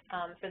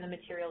for the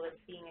material that's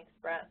being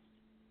expressed.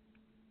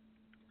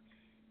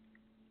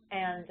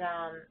 And,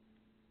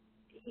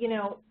 you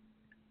know,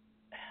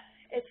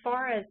 as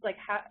far as, like,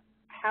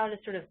 how to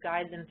sort of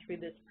guide them through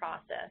this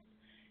process,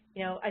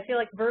 you know, I feel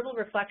like verbal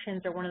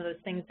reflections are one of those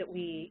things that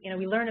we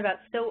learn about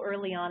so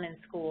early on in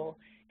school,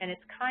 and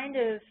it's kind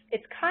of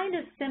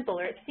simple,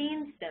 or it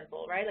seems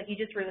simple, right? Like, you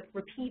just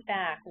repeat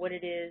back what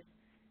it is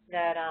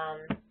that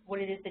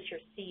you're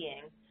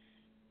seeing,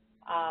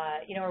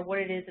 you know, or what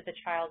it is that the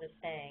child is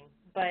saying.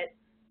 But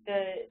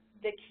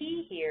the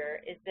key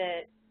here is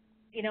that,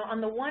 you know,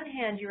 on the one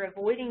hand, you're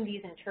avoiding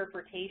these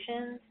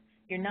interpretations.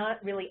 You're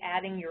not really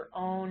adding your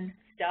own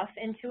stuff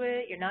into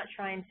it. You're not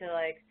trying to,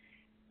 like,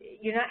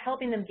 you're not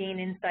helping them gain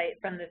insight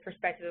from the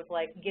perspective of,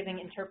 like, giving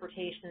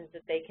interpretations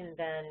that they can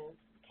then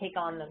take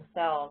on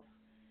themselves.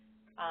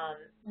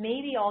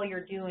 maybe all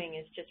you're doing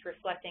is just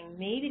reflecting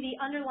maybe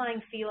the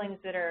underlying feelings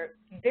that are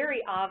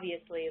very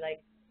obviously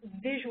like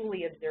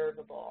visually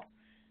observable.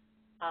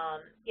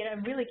 You know,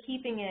 really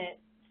keeping it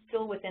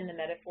still within the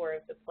metaphor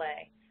of the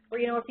play. Or,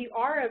 you know, if you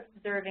are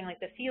observing like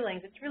the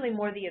feelings, it's really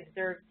more the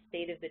observed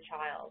state of the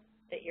child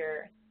that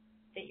you're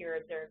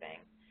observing.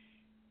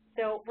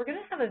 So we're going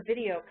to have a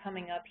video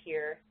coming up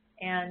here,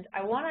 and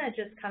I want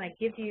to just kind of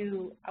give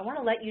you, I want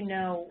to let you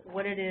know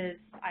what it is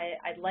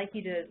I'd like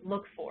you to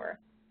look for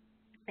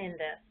in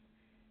this.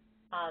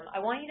 I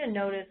want you to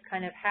notice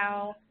kind of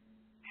how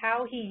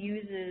he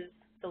uses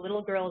the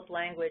little girl's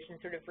language and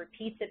sort of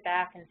repeats it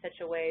back in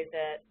such a way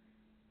that,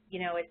 you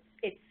know,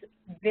 it's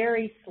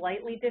very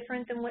slightly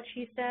different than what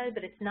she said,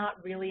 but it's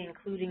not really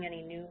including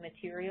any new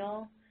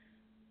material.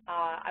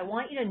 I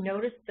want you to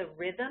notice the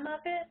rhythm of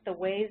it, the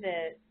way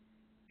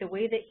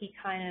that he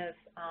kind of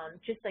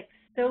just like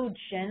so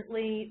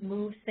gently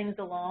moves things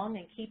along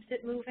and keeps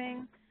it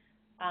moving.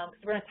 Because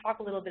we're going to talk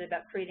a little bit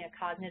about creating a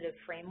cognitive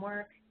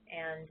framework,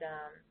 and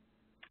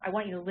I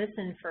want you to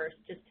listen first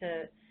just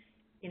to,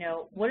 you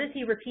know, what does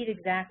he repeat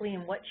exactly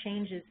and what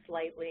changes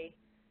slightly?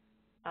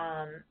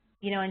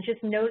 You know, and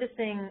just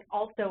noticing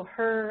also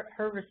her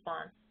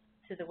response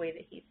to the way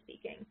that he's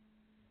speaking.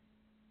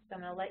 So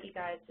I'm going to let you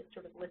guys just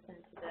sort of listen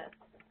to this.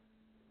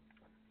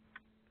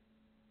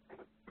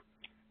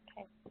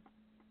 Okay.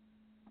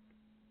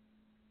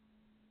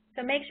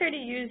 So make sure to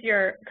use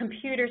your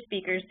computer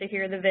speakers to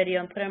hear the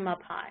video and put them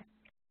up high.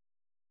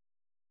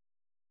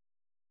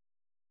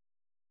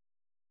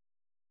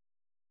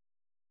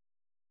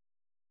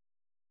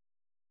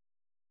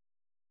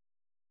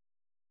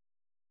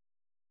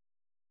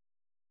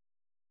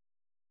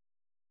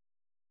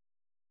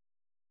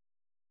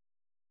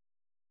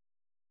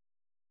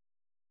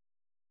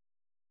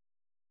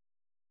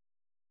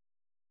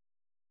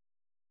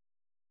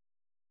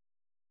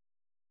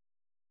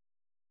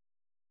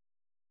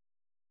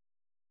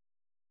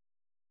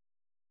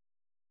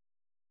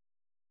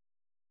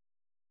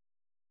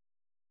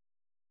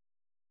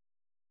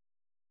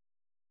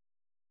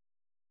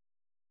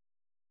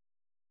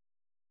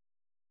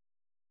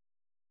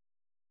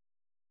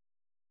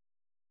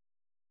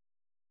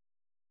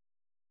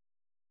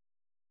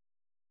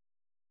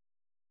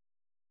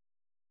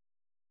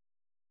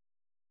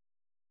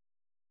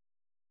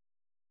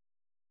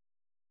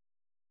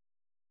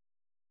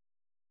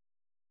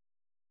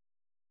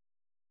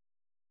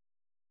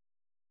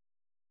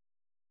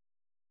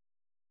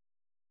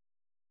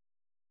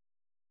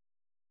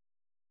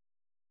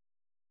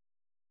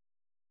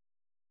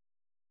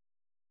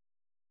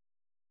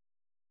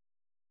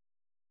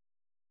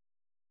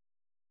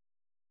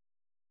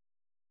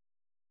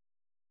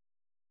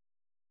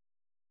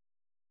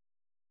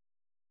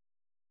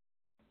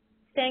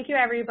 Thank you,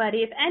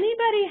 everybody. If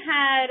anybody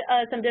had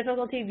some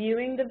difficulty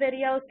viewing the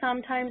video,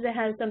 sometimes it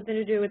has something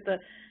to do with the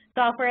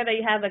software that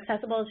you have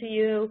accessible to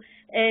you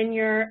in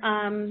your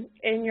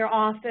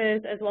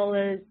office, as well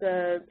as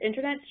the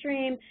internet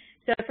stream.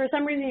 So if for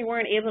some reason you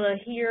weren't able to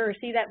hear or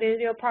see that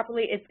video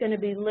properly, it's going to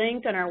be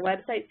linked on our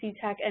website,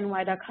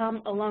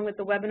 ctechny.com, along with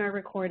the webinar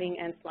recording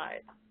and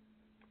slides.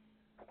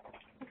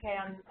 Okay,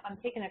 I'm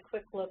taking a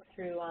quick look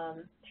through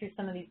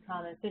some of these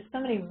comments. There's so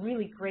many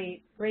really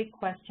great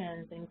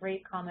questions and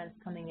great comments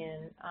coming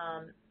in.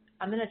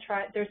 I'm going to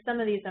try. There's some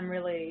of these I'm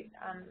going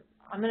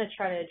to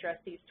try to address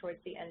these towards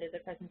the end of the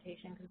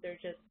presentation because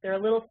they're a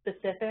little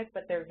specific,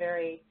 but they're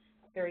very,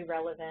 very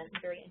relevant,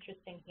 very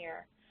interesting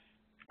here.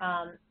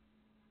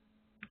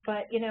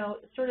 But you know,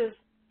 sort of,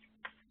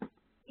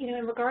 you know,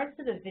 in regards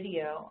to the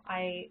video,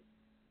 I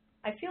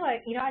feel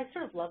like, you know, I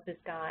sort of love this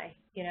guy.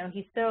 You know,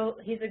 he's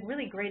a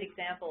really great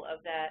example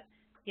of that.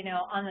 You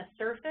know, on the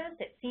surface,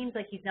 it seems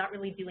like he's not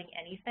really doing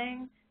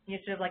anything. You're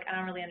sort of like, I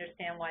don't really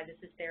understand why this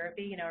is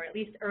therapy, you know, or at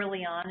least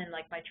early on in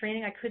like my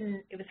training,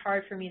 it was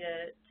hard for me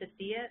to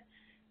see it.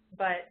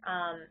 But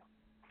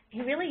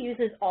he really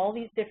uses all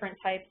these different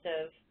types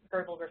of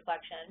verbal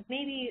reflection.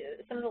 Maybe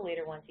some of the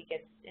later ones he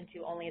gets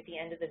into only at the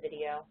end of the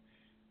video.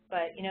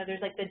 But, you know,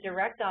 there's like the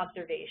direct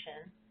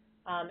observation.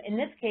 In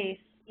this case,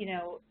 you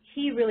know,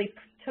 he really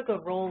took a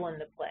role in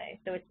the play,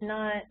 so it's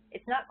not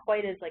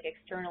quite as like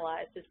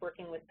externalized as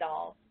working with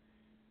dolls,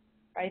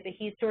 right? But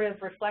he's sort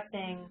of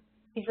reflecting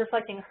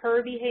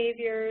her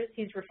behaviors,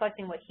 he's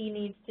reflecting what he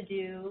needs to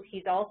do,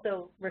 he's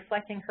also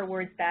reflecting her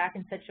words back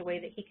in such a way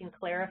that he can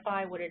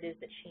clarify what it is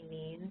that she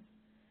means.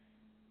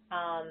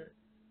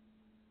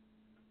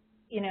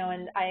 You know,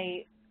 and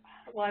I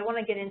want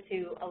to get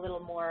into a little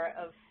more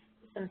of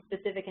some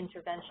specific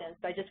interventions,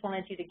 but I just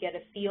wanted you to get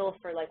a feel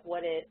for like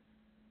what it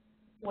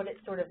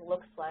sort of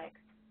looks like.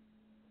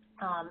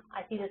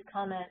 I see this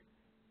comment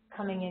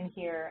coming in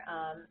here.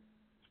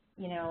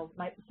 You know,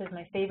 it says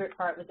my favorite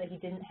part was that he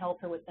didn't help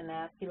her with the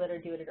math. He let her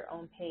do it at her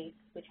own pace,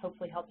 which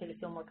hopefully helped her to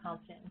feel more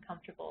confident and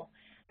comfortable.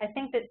 I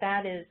think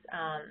that is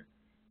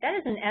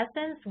in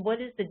essence what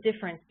is the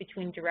difference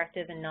between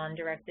directive and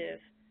non-directive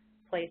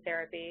play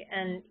therapy.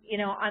 And you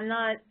know,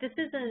 this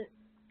isn't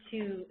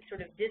to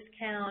sort of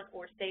discount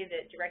or say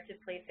that directive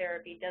play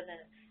therapy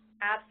doesn't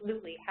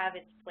absolutely have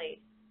its place.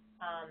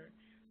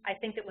 I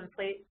think that when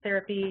play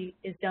therapy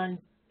is done,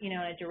 in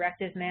a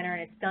directive manner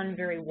and it's done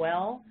very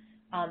well,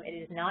 it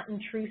is not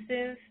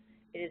intrusive.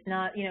 It is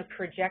not,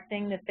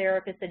 projecting the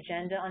therapist's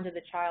agenda onto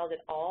the child at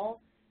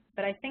all.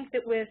 But I think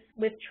that with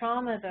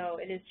trauma, though,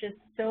 it is just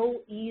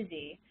so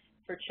easy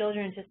for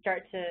children to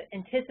start to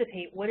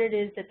anticipate what it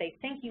is that they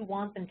think you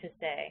want them to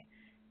say.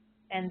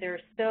 And they're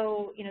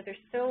so,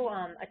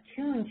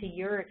 attuned to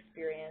your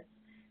experience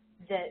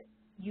that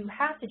you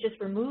have to just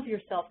remove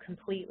yourself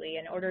completely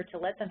in order to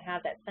let them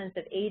have that sense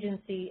of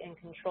agency and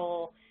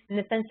control, in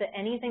the sense that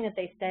anything that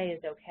they say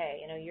is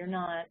okay. You're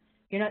not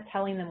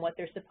telling them what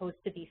they're supposed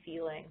to be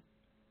feeling.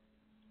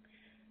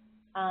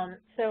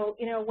 So,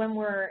 when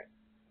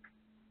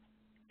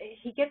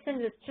he gets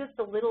into this just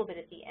a little bit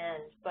at the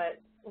end,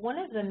 but one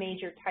of the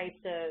major types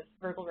of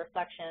verbal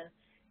reflection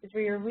is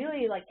where you're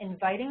really like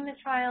inviting the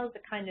child to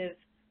kind of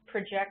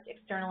project,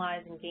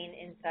 externalize, and gain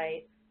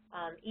insight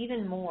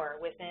even more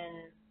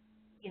within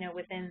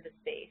the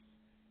space.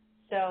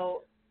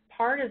 So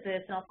part of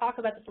this, and I'll talk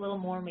about this a little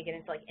more when we get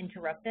into like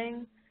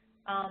interrupting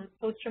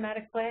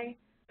post-traumatic play,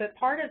 but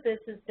part of this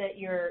is that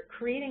you're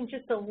creating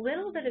just a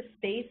little bit of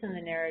space in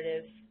the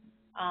narrative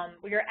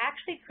where you're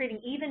actually creating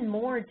even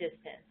more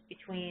distance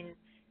between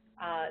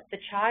the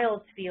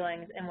child's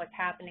feelings and what's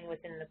happening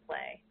within the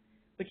play,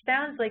 which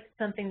sounds like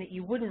something that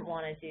you wouldn't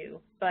want to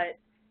do, but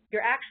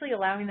you're actually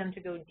allowing them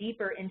to go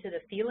deeper into the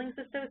feelings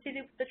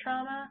associated with the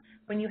trauma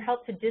when you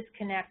help to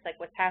disconnect like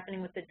what's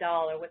happening with the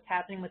doll or what's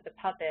happening with the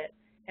puppet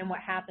and what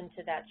happened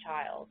to that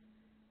child.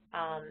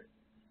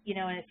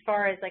 And as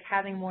far as like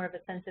having more of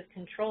a sense of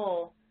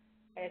control,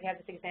 I have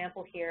this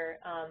example here,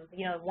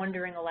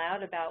 wondering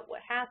aloud about what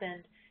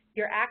happened,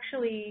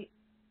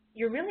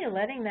 you're really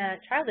letting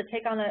that child to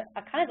take on a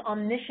kind of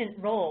omniscient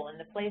role in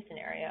the play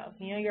scenario.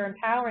 You're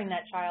empowering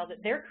that child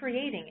that they're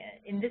creating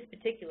it in this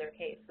particular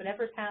case.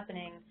 Whatever's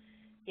happening,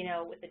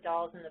 with the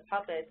dolls and the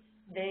puppets,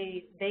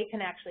 they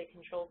can actually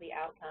control the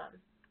outcome.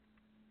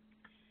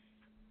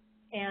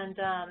 And,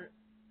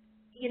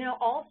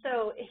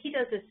 also he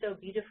does this so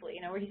beautifully,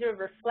 where he sort of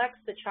reflects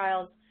the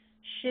child's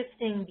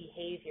shifting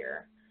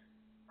behavior.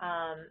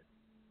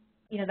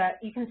 That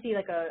you can see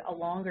like a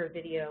longer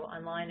video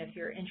online if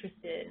you're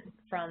interested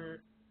from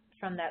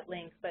that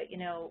link. But,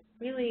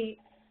 really,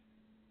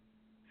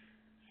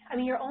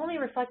 you're only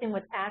reflecting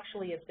what's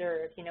actually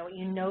observed, what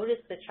you notice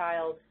the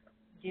child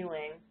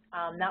doing,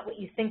 not what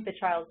you think the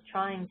child's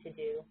trying to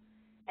do.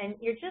 And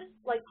you're just,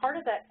 like, part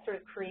of that sort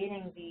of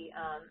creating the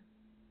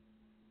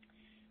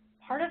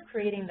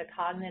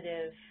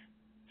cognitive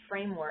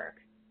framework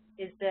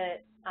is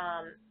that,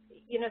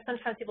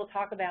 sometimes people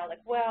talk about,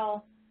 like,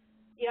 well,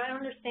 I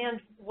don't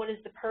understand what is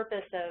the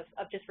purpose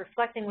of just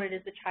reflecting what it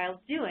is the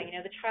child's doing.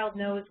 The child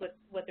knows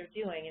what they're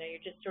doing.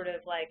 You're just sort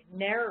of like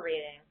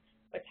narrating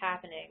what's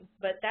happening.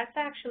 But that's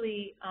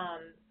actually,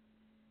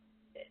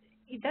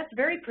 that's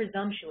very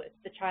presumptuous.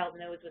 The child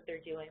knows what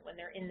they're doing when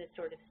they're in this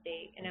sort of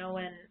state.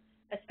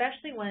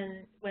 Especially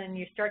when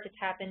you start to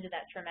tap into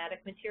that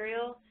traumatic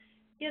material,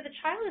 the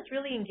child is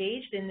really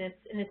engaged in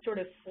this sort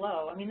of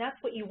flow.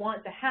 That's what you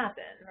want to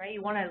happen, right?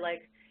 You want to,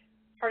 like,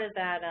 part of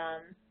that,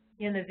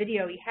 in the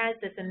video, he has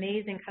this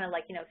amazing kind of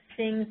like,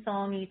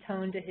 sing-songy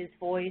tone to his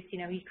voice.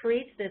 He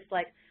creates this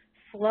like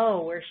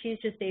flow where she's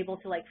just able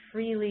to like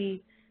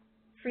freely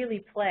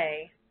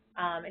play,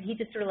 and he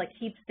just sort of like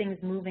keeps things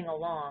moving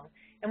along.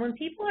 And when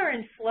people are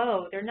in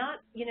flow, they're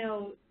not,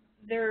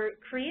 they're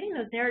creating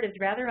those narratives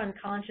rather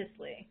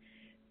unconsciously.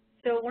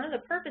 So one of the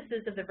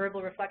purposes of the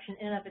verbal reflection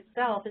in and of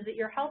itself is that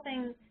you're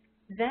helping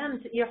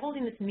them, you're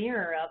holding this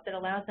mirror up that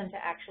allows them to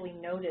actually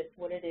notice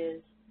what it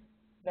is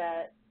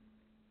that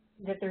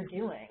they're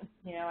doing.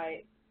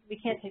 We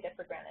can't take that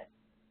for granted.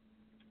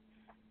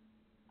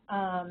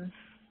 I'm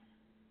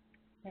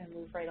going to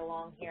move right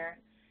along here.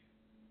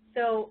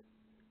 So,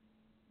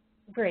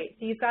 great.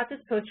 So you've got this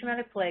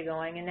post-traumatic play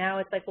going, and now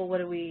it's like, well, what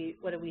do we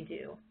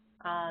do?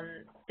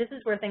 This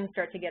is where things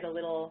start to get a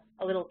little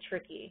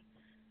tricky.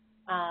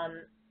 So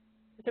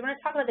we're going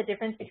to talk about the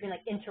difference between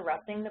like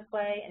interrupting the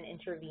play and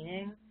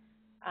intervening.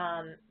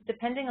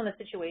 Depending on the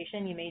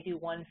situation, you may do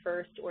one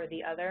first or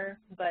the other,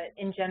 but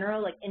in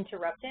general, like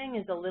interrupting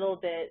is a little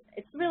bit,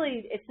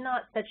 it's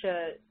not such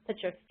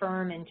a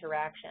firm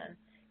interaction.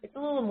 It's a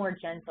little more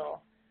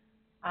gentle.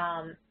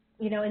 And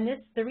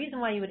the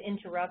reason why you would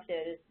interrupt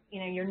it is,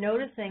 you're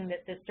noticing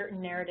that this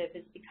certain narrative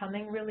is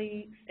becoming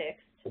really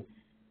fixed.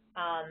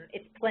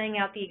 It's playing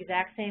out the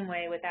exact same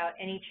way without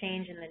any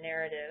change in the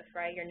narrative,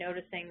 right? You're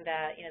noticing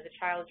that, the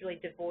child is really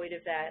devoid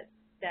of that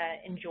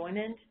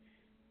enjoyment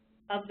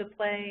of the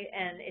play,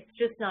 and it's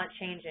just not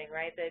changing,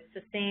 right? That it's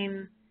the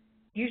same,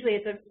 usually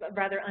it's a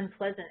rather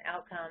unpleasant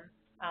outcome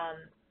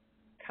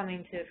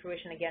coming to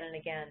fruition again and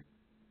again.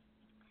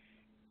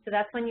 So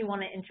that's when you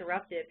want to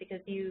interrupt it,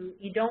 because you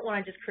don't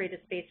want to just create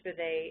a space where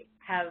they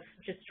have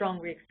just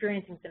strong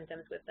re-experiencing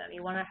symptoms with them.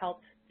 You want to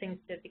help things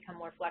to become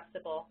more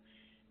flexible.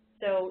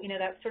 So,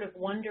 that sort of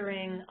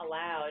wondering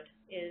aloud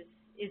is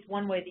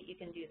one way that you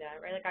can do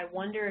that, right? Like, I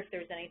wonder if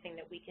there's anything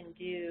that we can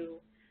do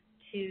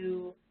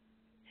to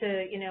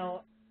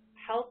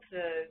help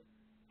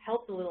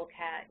help the little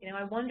cat. You know,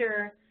 I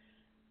wonder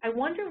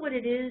what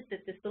it is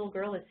that this little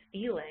girl is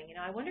feeling. You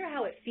know, I wonder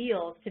how it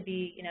feels to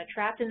be, you know,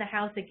 trapped in the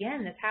house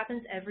again. This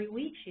happens every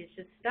week. She's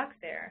just stuck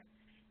there,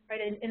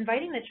 right? And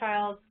inviting the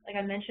child, like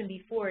I mentioned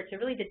before, to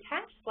really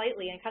detach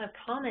slightly and kind of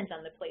comment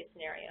on the play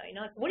scenario. You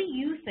know, like, what do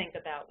you think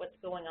about what's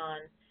going on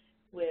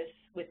with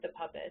the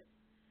puppets?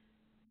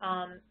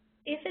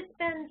 If it's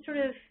been sort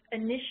of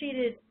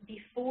initiated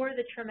before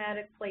the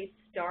traumatic play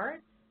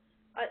starts,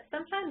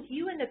 sometimes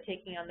you end up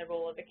taking on the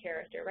role of a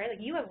character, right? Like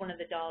you have one of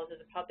the dolls or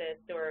the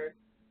puppets or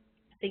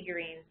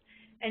figurines,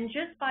 and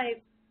just by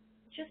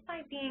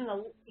being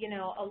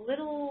a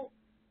little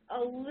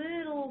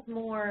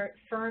more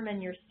firm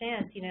in your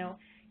stance, you know,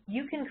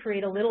 you can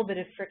create a little bit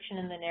of friction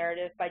in the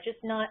narrative by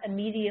just not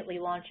immediately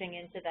launching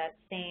into that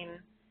same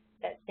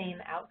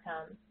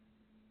outcome.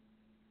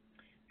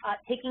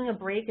 Taking a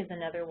break is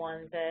another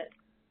one that,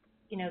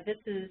 you know,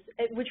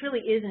 which really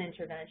is an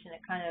intervention.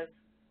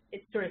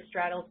 It sort of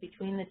straddles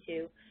between the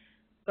two.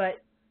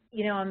 But,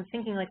 you know, I'm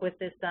thinking like with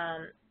this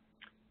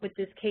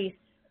case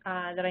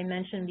that I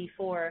mentioned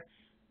before,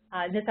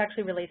 this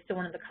actually relates to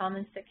one of the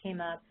comments that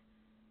came up.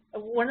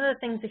 One of the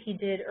things that he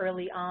did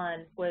early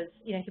on was,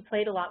 you know, he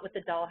played a lot with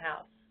the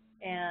dollhouse,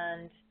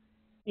 and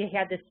he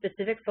had this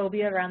specific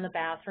phobia around the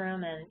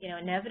bathroom, and, you know,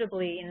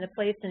 inevitably in the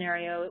play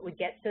scenario, it would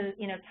get to,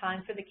 you know,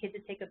 time for the kid to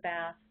take a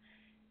bath,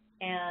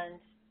 and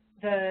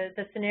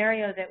the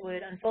scenario that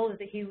would unfold is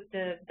that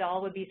the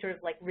doll would be sort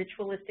of like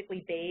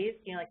ritualistically bathed,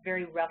 you know, like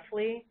very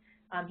roughly.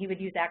 He would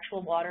use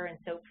actual water and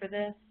soap for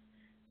this.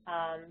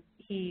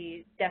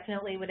 He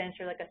definitely would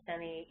enter like a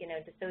semi, you know,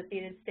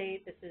 dissociated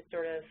state. This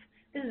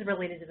is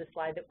related to the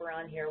slide that we're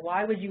on here.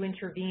 Why would you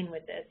intervene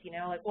with this? You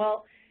know, like,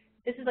 well,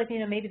 this is like, you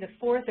know, maybe the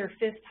 4th or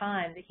 5th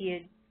time that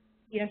he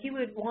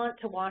would want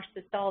to wash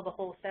this doll the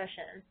whole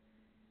session.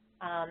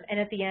 And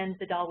at the end,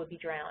 the doll would be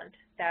drowned.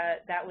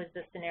 That was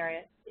the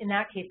scenario. In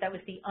that case, that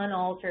was the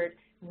unaltered,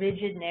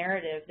 rigid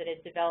narrative that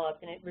had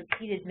developed, and it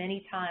repeated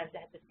many times. It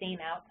had the same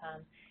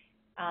outcome.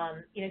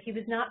 You know, he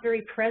was not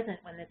very present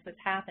when this was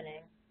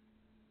happening,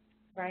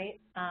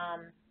 right?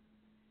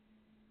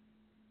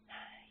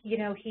 You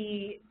know,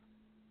 he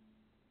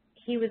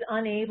was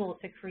unable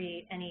to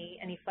create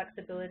any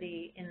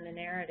flexibility in the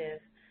narrative.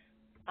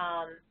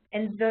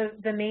 And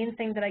the main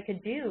thing that I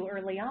could do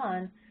early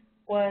on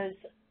was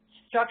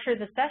structure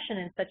the session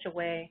in such a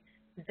way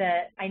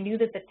that I knew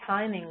that the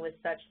timing was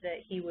such that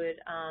he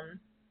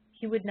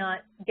would not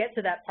get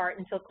to that part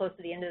until close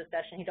to the end of the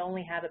session. He'd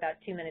only have about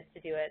 2 minutes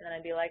to do it, and then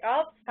I'd be like,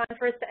 oh, it's time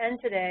for us to end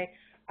today.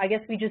 I guess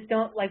we just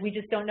don't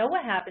know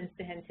what happens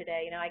to him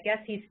today. You know, I guess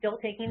he's still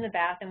taking the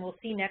bath, and we'll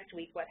see next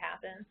week what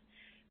happens.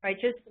 Right?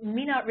 Just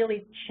me not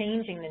really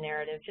changing the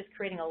narrative, just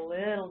creating a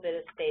little bit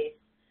of space,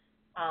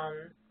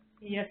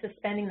 you know,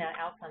 suspending that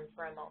outcome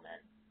for a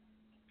moment.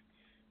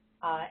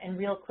 And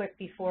real quick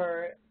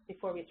before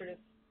we sort of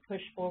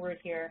push forward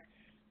here,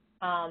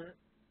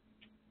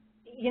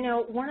 you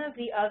know, one of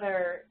the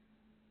other,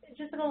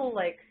 just a little,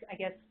 like, I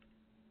guess,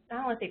 I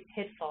don't want to say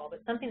pitfall,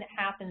 but something that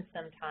happens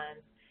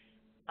sometimes.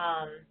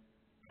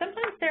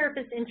 Sometimes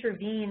therapists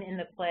intervene in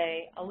the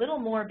play a little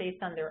more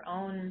based on their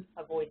own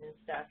avoidance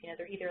stuff. You know,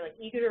 they're either like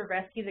eager to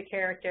rescue the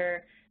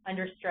character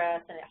under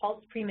stress, and it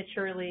halts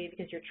prematurely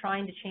because you're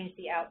trying to change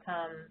the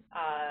outcome,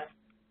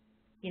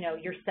 you know,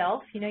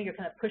 yourself. You know, you're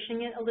kind of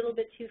pushing it a little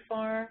bit too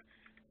far.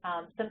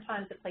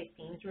 Sometimes the play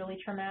seems really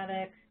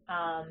traumatic,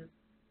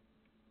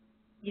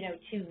 you know,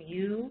 to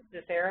you,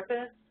 the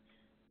therapist.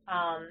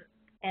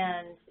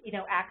 And, you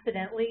know,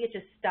 accidentally it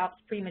just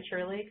stops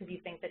prematurely because you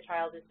think the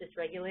child is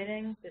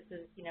dysregulating. This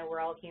is, you know, we're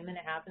all human.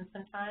 It happens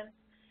sometimes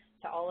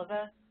to all of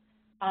us.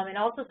 And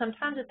also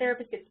sometimes the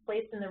therapist gets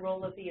placed in the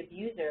role of the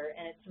abuser,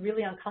 and it's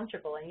really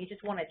uncomfortable, and you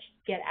just want to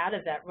get out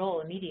of that role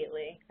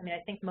immediately. I mean,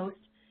 I think most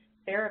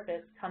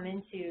therapists come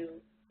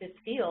into this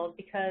field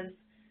because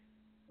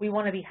we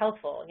want to be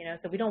helpful, you know,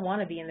 so we don't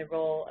want to be in the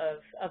role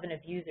of an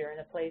abuser in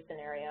a play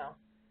scenario.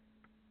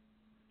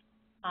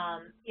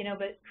 You know,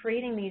 but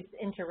creating these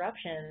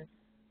interruptions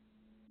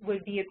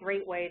would be a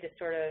great way to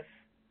sort of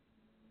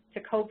to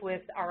cope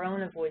with our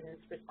own avoidance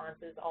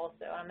responses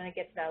also. I'm going to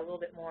get to that a little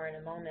bit more in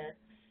a moment.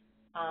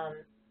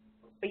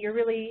 But you're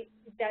really,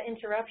 that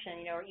interruption,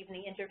 you know, or even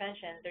the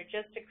intervention, they're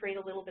just to create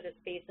a little bit of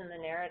space in the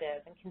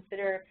narrative and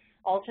consider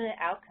alternate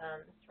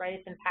outcomes, right?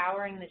 It's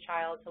empowering the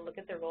child to look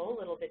at the role a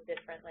little bit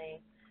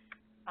differently.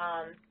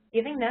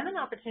 Giving them an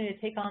opportunity to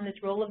take on this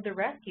role of the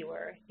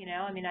rescuer, you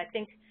know. I mean, I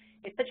think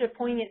it's such a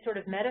poignant sort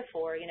of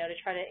metaphor, you know, to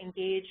try to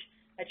engage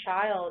a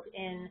child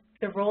in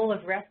the role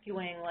of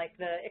rescuing, like,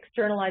 the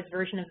externalized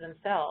version of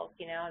themselves,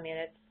 you know. I mean,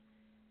 it's,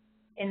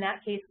 in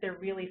that case, they're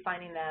really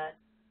finding that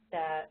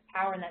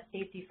power and that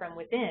safety from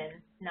within,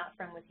 not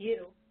from with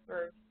you,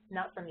 or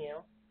not from you.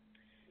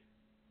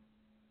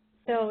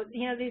 So,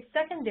 you know, these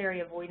secondary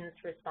avoidance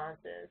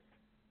responses,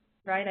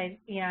 right,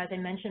 you know, as I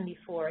mentioned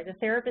before, the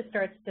therapist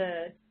starts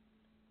to,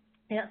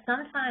 you know,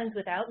 sometimes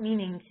without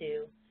meaning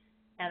to,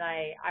 and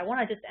I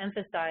want to just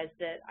emphasize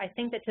that I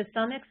think that to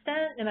some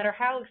extent, no matter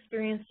how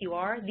experienced you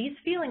are, these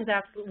feelings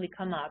absolutely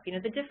come up. You know,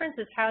 the difference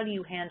is how do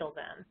you handle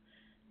them.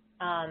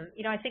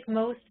 You know, I think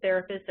most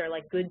therapists are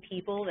like good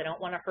people. They don't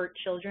want to hurt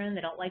children.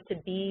 They don't like to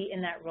be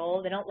in that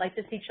role. They don't like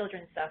to see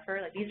children suffer.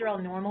 Like, these are all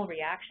normal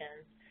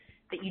reactions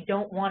that you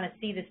don't want to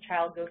see this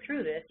child go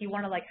through this. You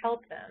want to, like,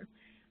 help them.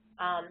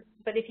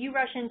 But if you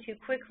rush in too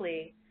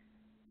quickly,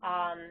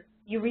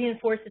 you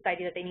reinforce this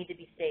idea that they need to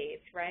be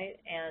saved, right?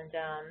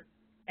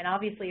 And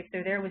obviously, if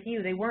they're there with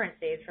you, they weren't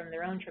saved from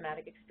their own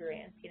traumatic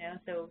experience, you know?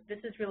 So this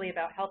is really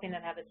about helping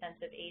them have a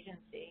sense of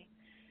agency.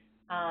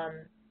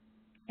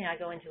 You know, I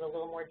go into a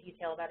little more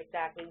detail about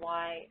exactly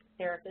why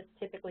therapists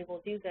typically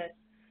will do this.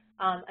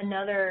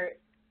 Another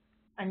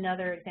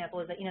example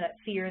is that, you know, that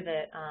fear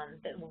that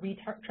that will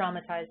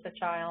re-traumatize the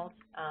child.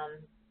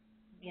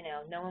 You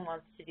know, no one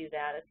wants to do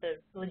that. It's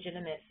a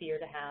legitimate fear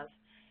to have.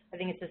 I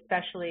think it's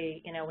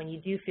especially, you know, when you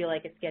do feel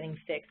like it's getting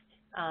fixed.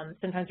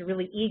 Sometimes we're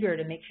really eager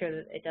to make sure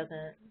that it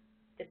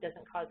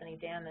doesn't cause any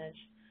damage.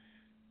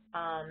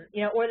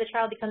 You know, or the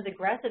child becomes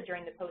aggressive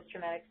during the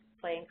post-traumatic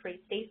play and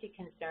creates safety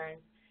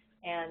concerns.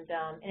 And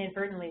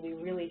inadvertently, we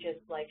really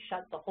just like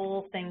shut the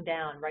whole thing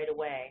down right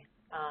away.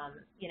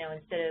 You know,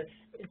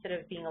 instead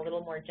of being a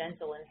little more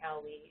gentle in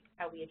how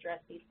we address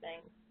these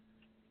things.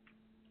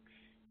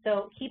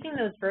 So keeping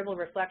those verbal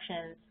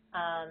reflections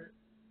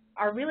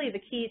are really the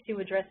key to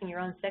addressing your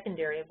own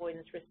secondary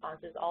avoidance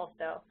responses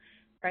also,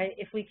 right?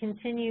 If we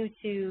continue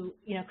to,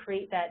 you know,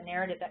 create that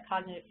narrative, that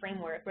cognitive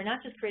framework, we're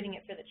not just creating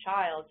it for the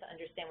child to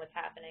understand what's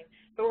happening,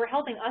 but we're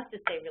helping us to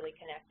stay really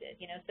connected,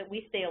 you know, so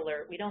we stay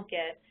alert. We don't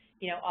get,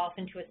 you know, off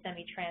into a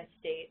semi-trance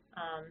state,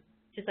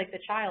 just like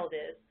the child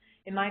is.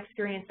 In my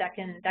experience, that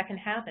can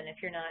happen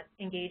if you're not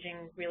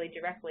engaging really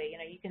directly. You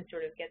know, you can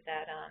sort of get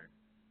that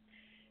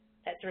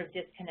that sort of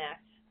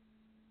disconnect,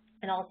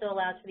 and also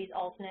allows for these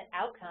alternate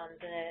outcomes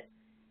in it.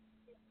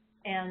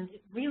 And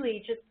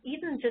really,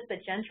 even just the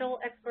gentle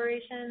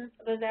exploration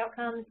of those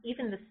outcomes,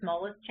 even the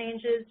smallest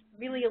changes,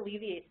 really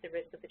alleviates the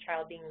risk of the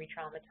child being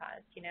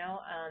re-traumatized. You know,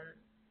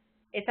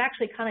 it's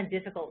actually kind of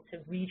difficult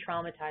to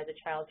re-traumatize a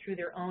child through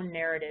their own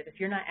narrative if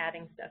you're not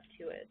adding stuff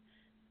to it.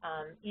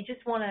 You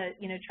just want to,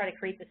 you know, try to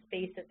create the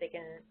space that they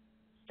can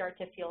start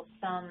to feel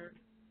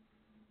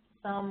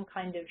some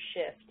kind of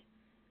shift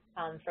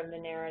from the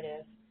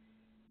narrative.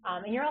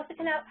 And you're also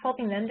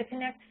helping them to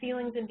connect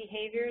feelings and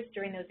behaviors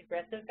during those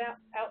aggressive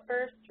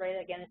outbursts, right?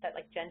 Again, it's that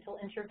like gentle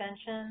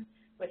intervention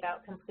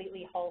without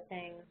completely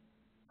halting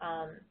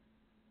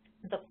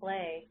the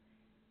play.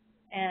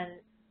 And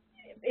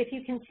if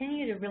you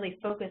continue to really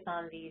focus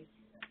on these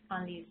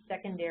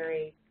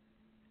secondary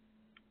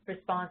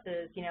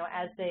responses, you know,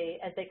 as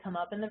they come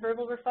up in the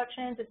verbal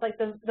reflections, it's like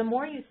the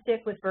more you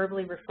stick with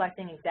verbally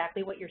reflecting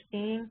exactly what you're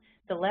seeing,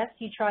 the less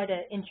you try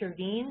to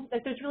intervene.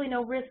 Like, there's really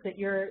no risk that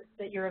your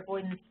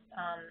avoidance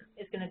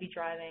is going to be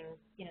driving,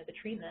 you know, the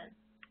treatment.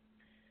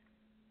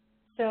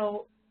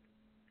 So,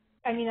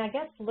 I mean, I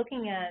guess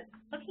looking at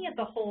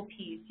the whole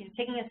piece, you know,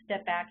 taking a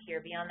step back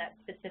here beyond that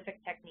specific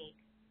technique,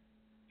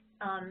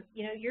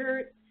 you know,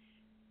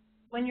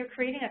 when you're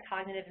creating a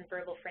cognitive and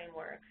verbal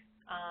framework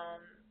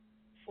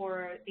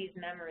for these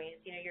memories,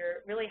 you know,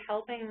 you're really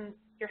helping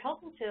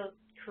to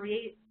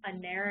create a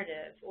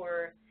narrative,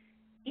 or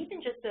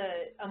even just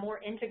a more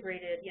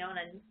integrated, you know,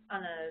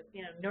 on a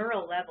you know,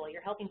 neural level.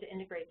 You're helping to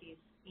integrate these,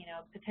 you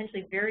know,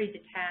 potentially very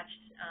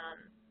detached,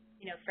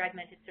 you know,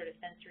 fragmented sort of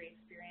sensory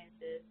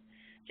experiences.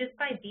 Just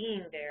by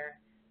being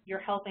there, you're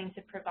helping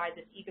to provide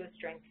this ego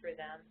strength for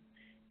them,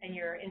 and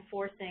you're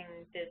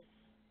enforcing this,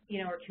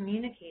 you know, or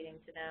communicating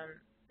to them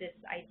this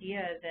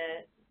idea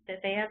that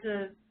they have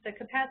the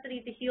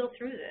capacity to heal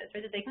through this,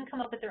 or that they can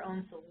come up with their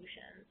own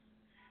solutions.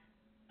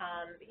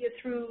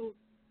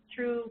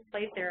 Through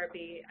play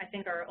therapy, I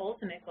think our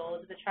ultimate goal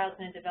is that the child's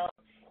going to develop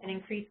an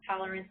increased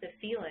tolerance of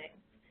feeling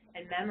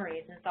and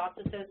memories and thoughts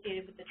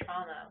associated with the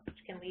trauma, which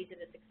can lead to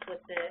this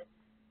explicit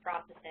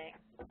processing,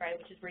 right,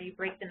 which is where you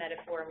break the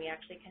metaphor and we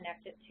actually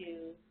connect it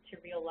to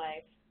real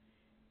life.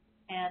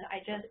 And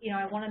I just, you know,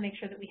 I want to make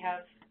sure that we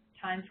have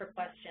time for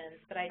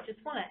questions, but I just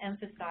want to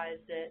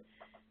emphasize that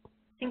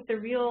I think the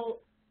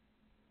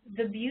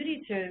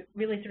beauty to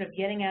really sort of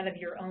getting out of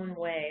your own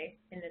way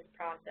in this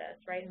process,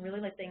 right, and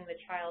really letting the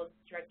child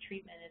direct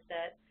treatment is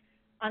that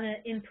on an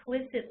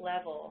implicit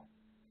level,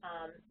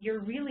 you're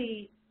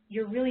really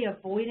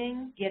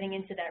avoiding getting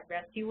into that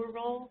rescuer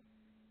role,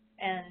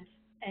 and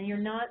you're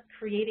not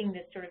creating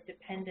this sort of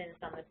dependence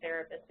on the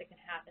therapist that can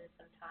happen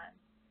sometimes,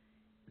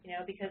 you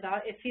know, because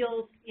it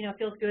feels, you know,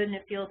 feels good and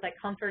it feels like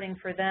comforting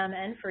for them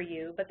and for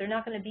you, but they're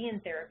not going to be in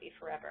therapy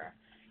forever.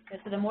 And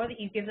so the more that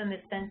you give them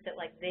this sense that,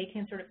 like, they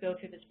can sort of go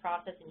through this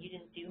process and you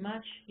didn't do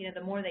much, you know,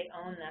 the more they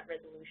own that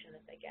resolution that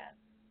they get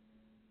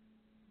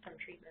from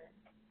treatment.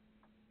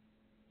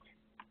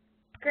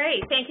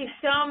 Great. Thank you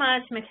so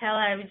much,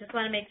 Michaela. I just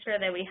want to make sure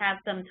that we have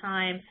some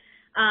time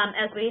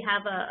as we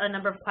have a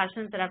number of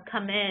questions that have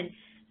come in.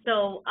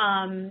 So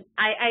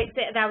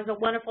that was a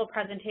wonderful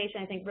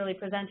presentation, I think, really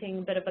presenting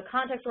a bit of the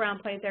context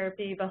around play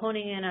therapy, but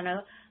honing in on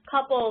a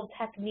couple of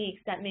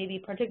techniques that may be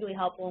particularly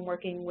helpful in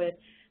working with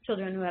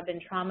children who have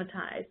been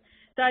traumatized.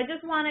 So I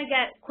just want to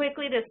get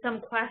quickly to some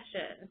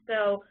questions.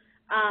 So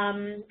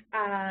and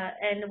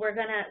we're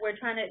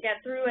trying to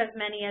get through as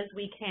many as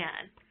we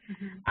can.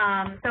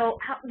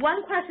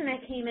 One question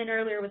that came in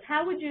earlier was,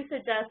 how would you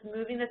suggest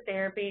moving the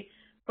therapy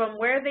from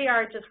where they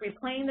are just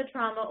replaying the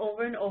trauma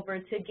over and over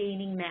to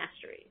gaining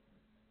mastery?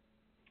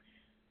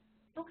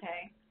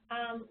 Okay.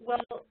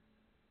 Well,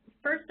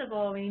 first of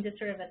all, we need to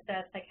sort of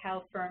assess like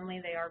how firmly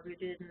they are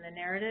rooted in the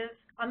narrative.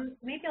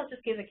 Maybe I'll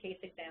just give a case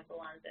example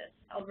on this.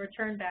 I'll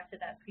return back to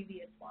that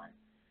previous one.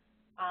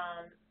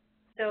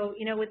 So,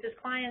 you know, with this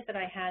client that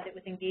I had that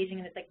was engaging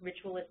in this like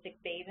ritualistic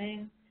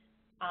bathing,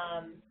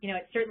 you know,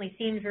 it certainly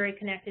seemed very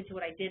connected to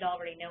what I did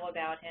already know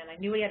about him. I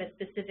knew he had a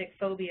specific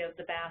phobia of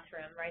the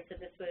bathroom, right? So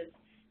this was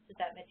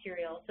that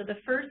material. So the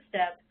first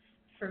step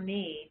for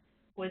me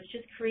was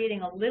just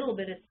creating a little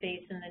bit of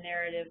space in the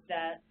narrative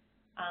that,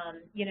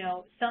 you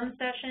know, some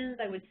sessions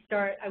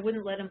I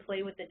wouldn't let him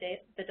play with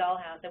the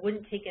dollhouse. I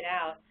wouldn't take it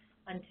out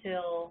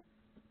until,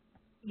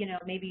 you know,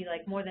 maybe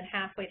like more than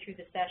halfway through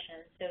the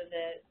session so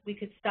that we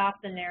could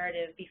stop the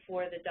narrative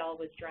before the doll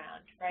was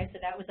drowned, right? So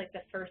that was like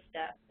the first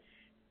step.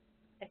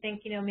 I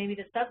think, you know, maybe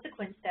the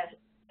subsequent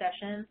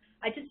session,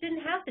 I just didn't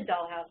have the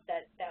dollhouse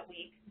that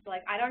week. It's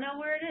like, I don't know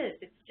where it is.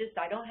 It's just,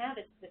 I don't have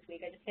it this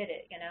week. I just hid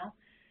it, you know,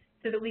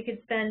 so that we could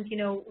spend, you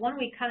know, 1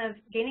 week kind of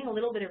gaining a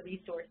little bit of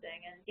resourcing.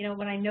 And, you know,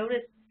 when I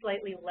noticed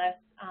slightly less,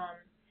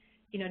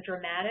 you know,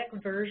 dramatic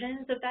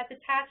versions of that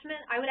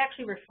detachment, I would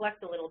actually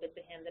reflect a little bit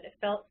to him that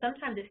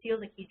sometimes it feels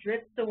like he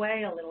drifts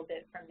away a little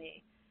bit from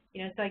me.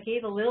 You know, so I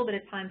gave a little bit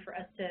of time for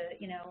us to,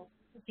 you know,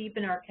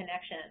 deepen our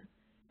connection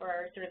or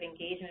our sort of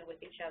engagement with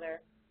each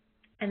other.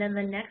 And then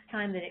the next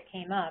time that it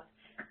came up,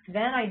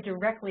 then I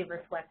directly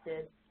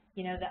reflected,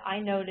 you know, that I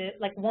noticed,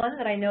 like one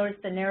that I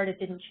noticed the narrative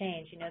didn't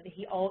change, you know, that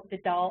the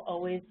doll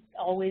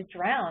always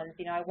drowns.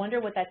 You know, I wonder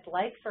what that's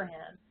like for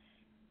him.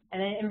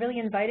 And then really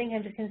inviting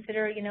him to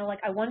consider, you know, like,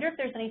 I wonder if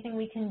there's anything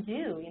we can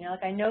do. You know,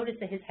 like I noticed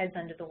that his head's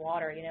under the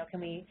water. You know, can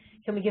we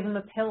give him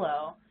a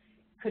pillow?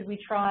 Can we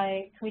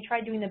try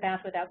doing the bath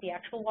without the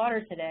actual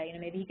water today? You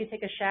know, maybe he could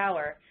take a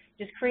shower.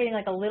 Just creating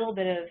like a little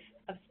bit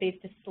of space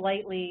to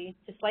slightly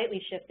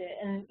shift it,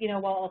 and, you know,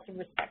 while also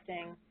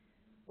respecting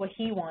what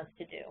he wants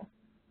to do.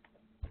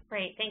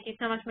 Great. Thank you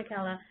so much,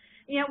 Michaela.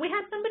 You know, we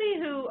had somebody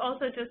who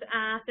also just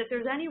asked if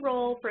there's any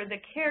role for the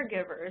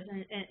caregivers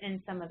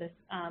in some of this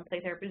play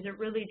therapy. Is it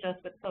really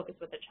just with focus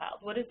with the child?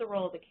 What is the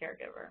role of the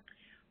caregiver?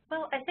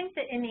 Well, I think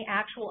that in the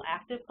actual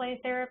active play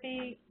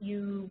therapy,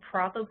 you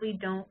probably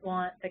don't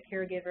want the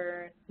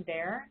caregiver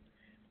there.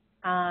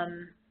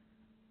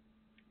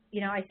 You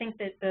know, I think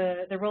that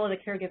the role of the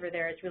caregiver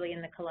there is really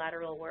in the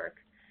collateral work.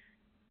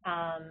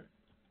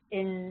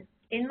 In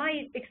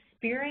my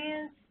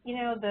experience, you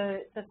know,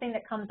 the thing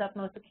that comes up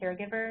most with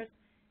caregivers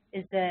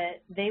is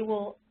that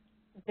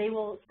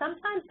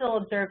sometimes they'll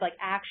observe like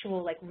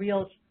actual, like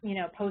real, you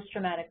know,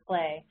 post-traumatic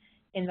play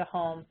in the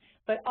home,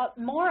 but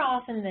more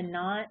often than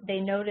not, they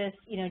notice,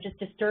 you know, just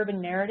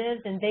disturbing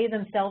narratives, and they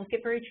themselves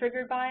get very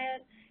triggered by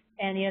it.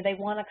 And, you know, they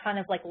want to kind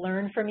of like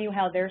learn from you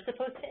how they're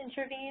supposed to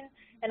intervene.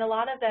 And a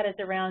lot of that is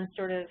around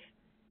sort of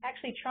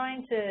actually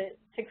trying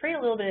to create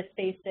a little bit of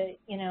space that,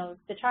 you know,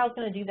 the child's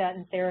going to do that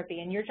in therapy.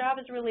 And your job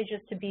is really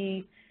just to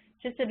be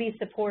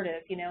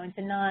supportive, you know, and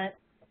to not,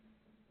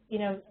 you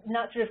know,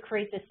 not sort of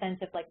create this sense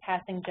of like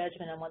passing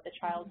judgment on what the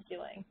child's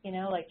doing, you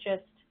know, like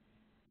just,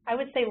 I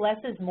would say less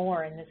is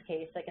more in this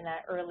case, like in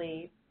that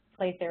early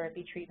play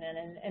therapy treatment.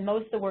 And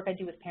most of the work I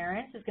do with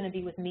parents is going to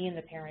be with me and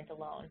the parent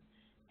alone.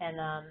 And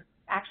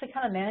actually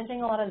kind of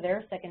managing a lot of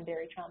their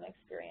secondary trauma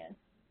experience.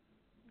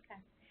 Okay.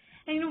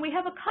 And, you know, we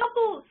have a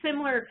couple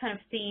similar kind of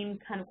theme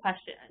kind of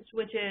questions,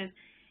 which is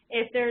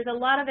if there's a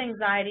lot of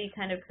anxiety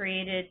kind of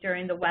created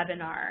during the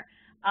webinar,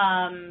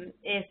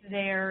 if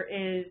there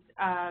is,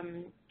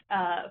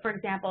 for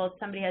example, if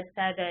somebody had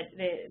said that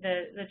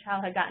the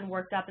child had gotten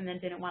worked up and then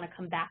didn't want to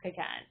come back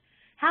again,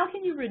 how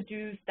can you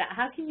reduce that?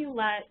 How can you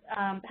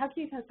kind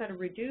of sort of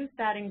reduce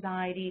that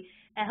anxiety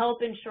and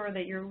help ensure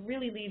that you're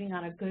really leaving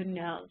on a good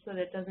note so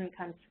that it doesn't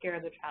kind of scare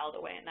the child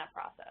away in that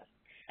process?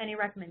 Any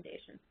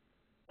recommendations?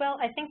 Well,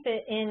 I think that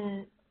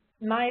in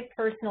my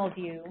personal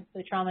view,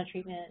 the trauma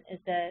treatment is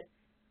that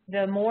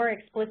the more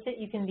explicit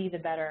you can be, the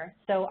better.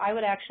 So I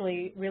would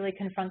actually really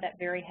confront that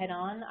very head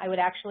on. I would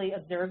actually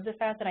observe the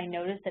fact that I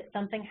noticed that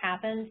something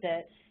happened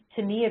that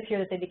to me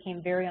appeared that they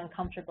became very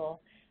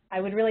uncomfortable. I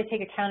would really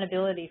take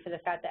accountability for the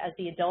fact that as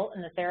the adult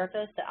and the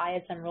therapist that I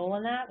had some role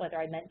in that, whether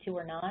I meant to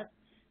or not.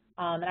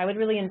 And I would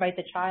really invite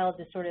the child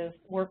to sort of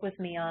work with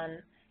me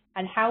on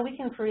how we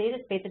can create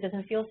a space that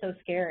doesn't feel so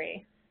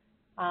scary.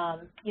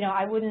 You know,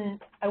 I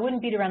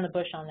wouldn't beat around the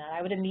bush on that.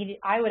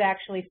 I would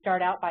actually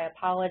start out by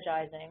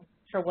apologizing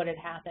for what had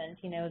happened.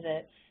 You know,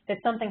 that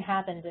something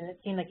happened and it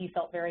seemed like you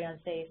felt very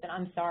unsafe, and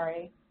I'm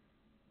sorry.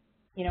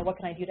 You know, what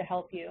can I do to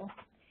help you?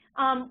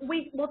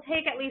 We'll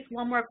take at least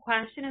one more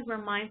question as we're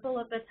mindful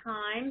of the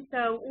time.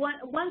 So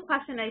one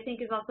question I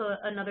think is also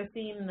another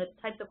theme, the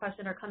types of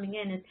questions are coming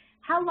in, is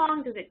how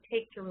long does it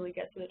take to really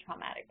get through the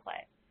traumatic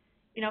play?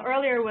 You know,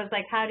 earlier was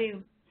like, how do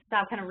you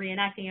stop kind of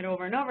reenacting it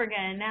over and over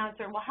again? And now it's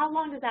sort of, well, how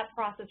long does that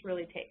process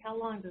really take? How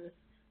long does this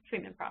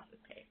treatment process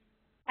take?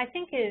 I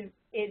think it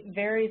It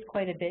varies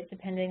quite a bit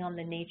depending on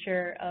the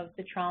nature of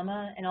the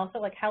trauma and also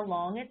like how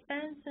long it's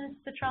been since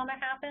the trauma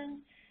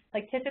happened.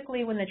 Like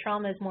typically when the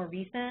trauma is more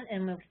recent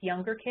and with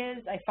younger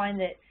kids, I find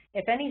that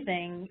if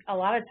anything, a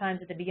lot of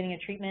times at the beginning of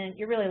treatment,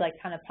 you're really like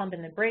kind of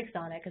pumping the brakes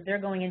on it because they're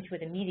going into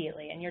it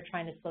immediately and you're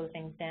trying to slow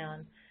things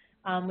down.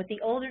 With the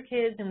older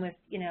kids and with,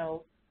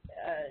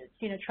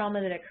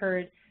 trauma that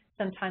occurred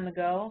some time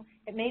ago,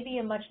 it may be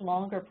a much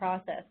longer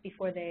process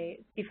before they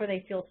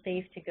feel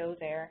safe to go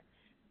there.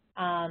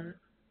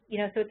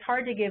 So it's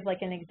hard to give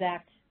like an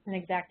exact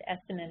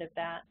estimate of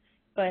that.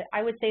 But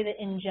I would say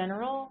that in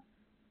general,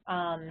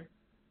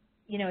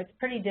 it's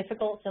pretty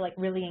difficult to like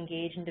really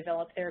engage and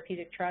develop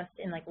therapeutic trust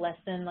in like less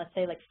than, let's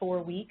say, like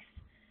 4 weeks,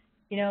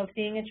 of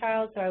seeing a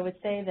child. So I would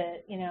say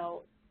that, you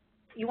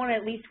want to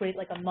at least wait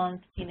like a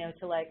month,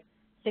 to like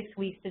 6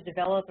 weeks to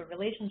develop a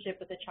relationship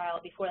with a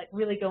child before like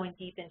really going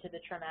deep into the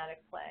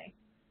traumatic play.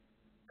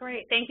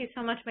 Great. Thank you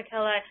so much,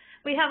 Michaela.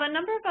 We have a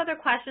number of other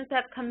questions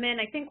that have come in.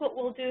 I think what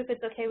we'll do, if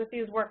it's okay with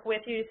you, is work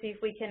with you to see if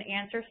we can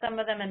answer some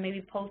of them and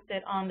maybe post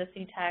it on the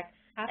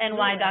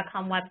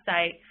ctechny.com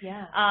website,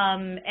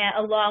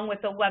 along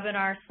with the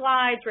webinar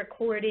slides,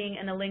 recording,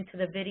 and a link to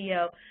the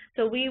video.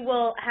 So we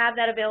will have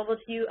that available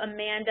to you.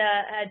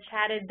 Amanda had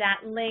chatted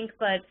that link,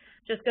 but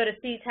just go to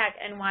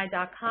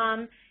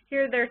ctechny.com.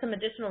 Here, there are some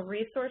additional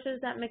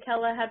resources that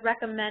Michaela had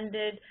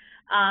recommended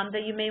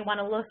that you may want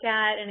to look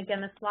at. And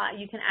again,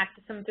 you can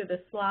access them through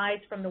the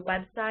slides from the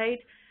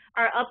website.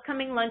 Our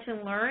upcoming Lunch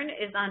and Learn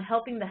is on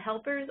Helping the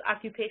Helpers,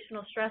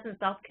 Occupational Stress and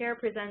Self-Care,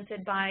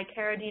 presented by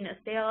Caradine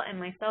Estelle and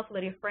myself,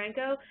 Lydia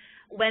Franco,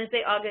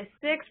 Wednesday, August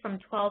 6th from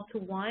 12 to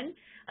 1.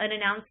 An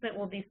announcement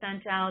will be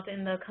sent out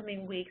in the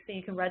coming weeks, so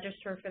you can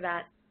register for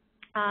that.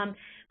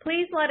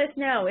 Please let us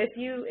know if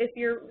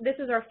this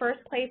is our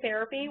first play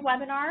therapy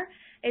webinar.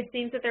 It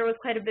seems that there was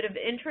quite a bit of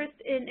interest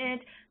in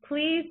it.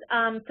 Please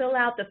fill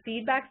out the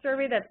feedback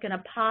survey that's going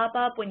to pop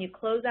up when you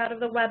close out of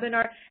the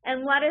webinar,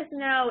 and let us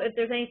know if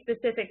there's any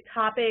specific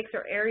topics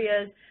or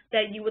areas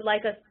that you would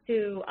like us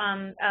to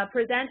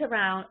present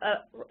around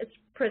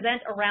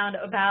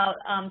about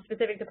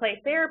specific to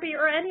play therapy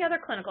or any other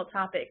clinical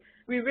topic.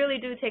 We really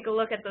do take a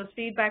look at those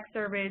feedback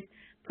surveys.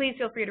 Please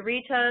feel free to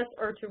reach us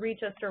or to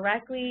reach us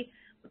directly.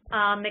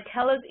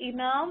 Michaela's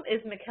email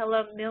is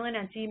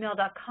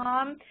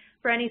michaelamillen@gmail.com.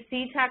 For any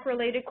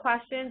CTAC-related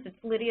questions,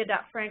 it's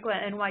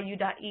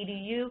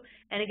lydia.franco@nyu.edu.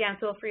 And again,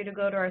 feel free to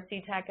go to our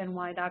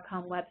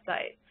ctechny.com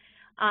website.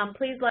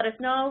 Please let us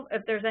know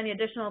if there's any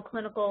additional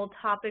clinical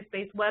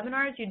topic-based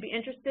webinars you'd be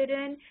interested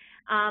in,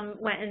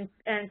 and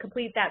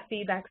complete that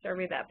feedback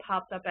survey that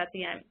pops up at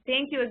the end.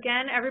 Thank you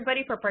again,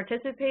 everybody, for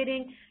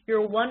participating.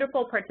 You're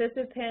wonderful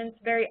participants,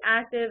 very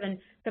active and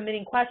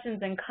submitting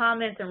questions and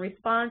comments and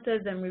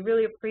responses, and we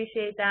really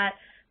appreciate that.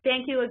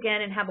 Thank you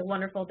again, and have a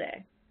wonderful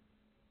day.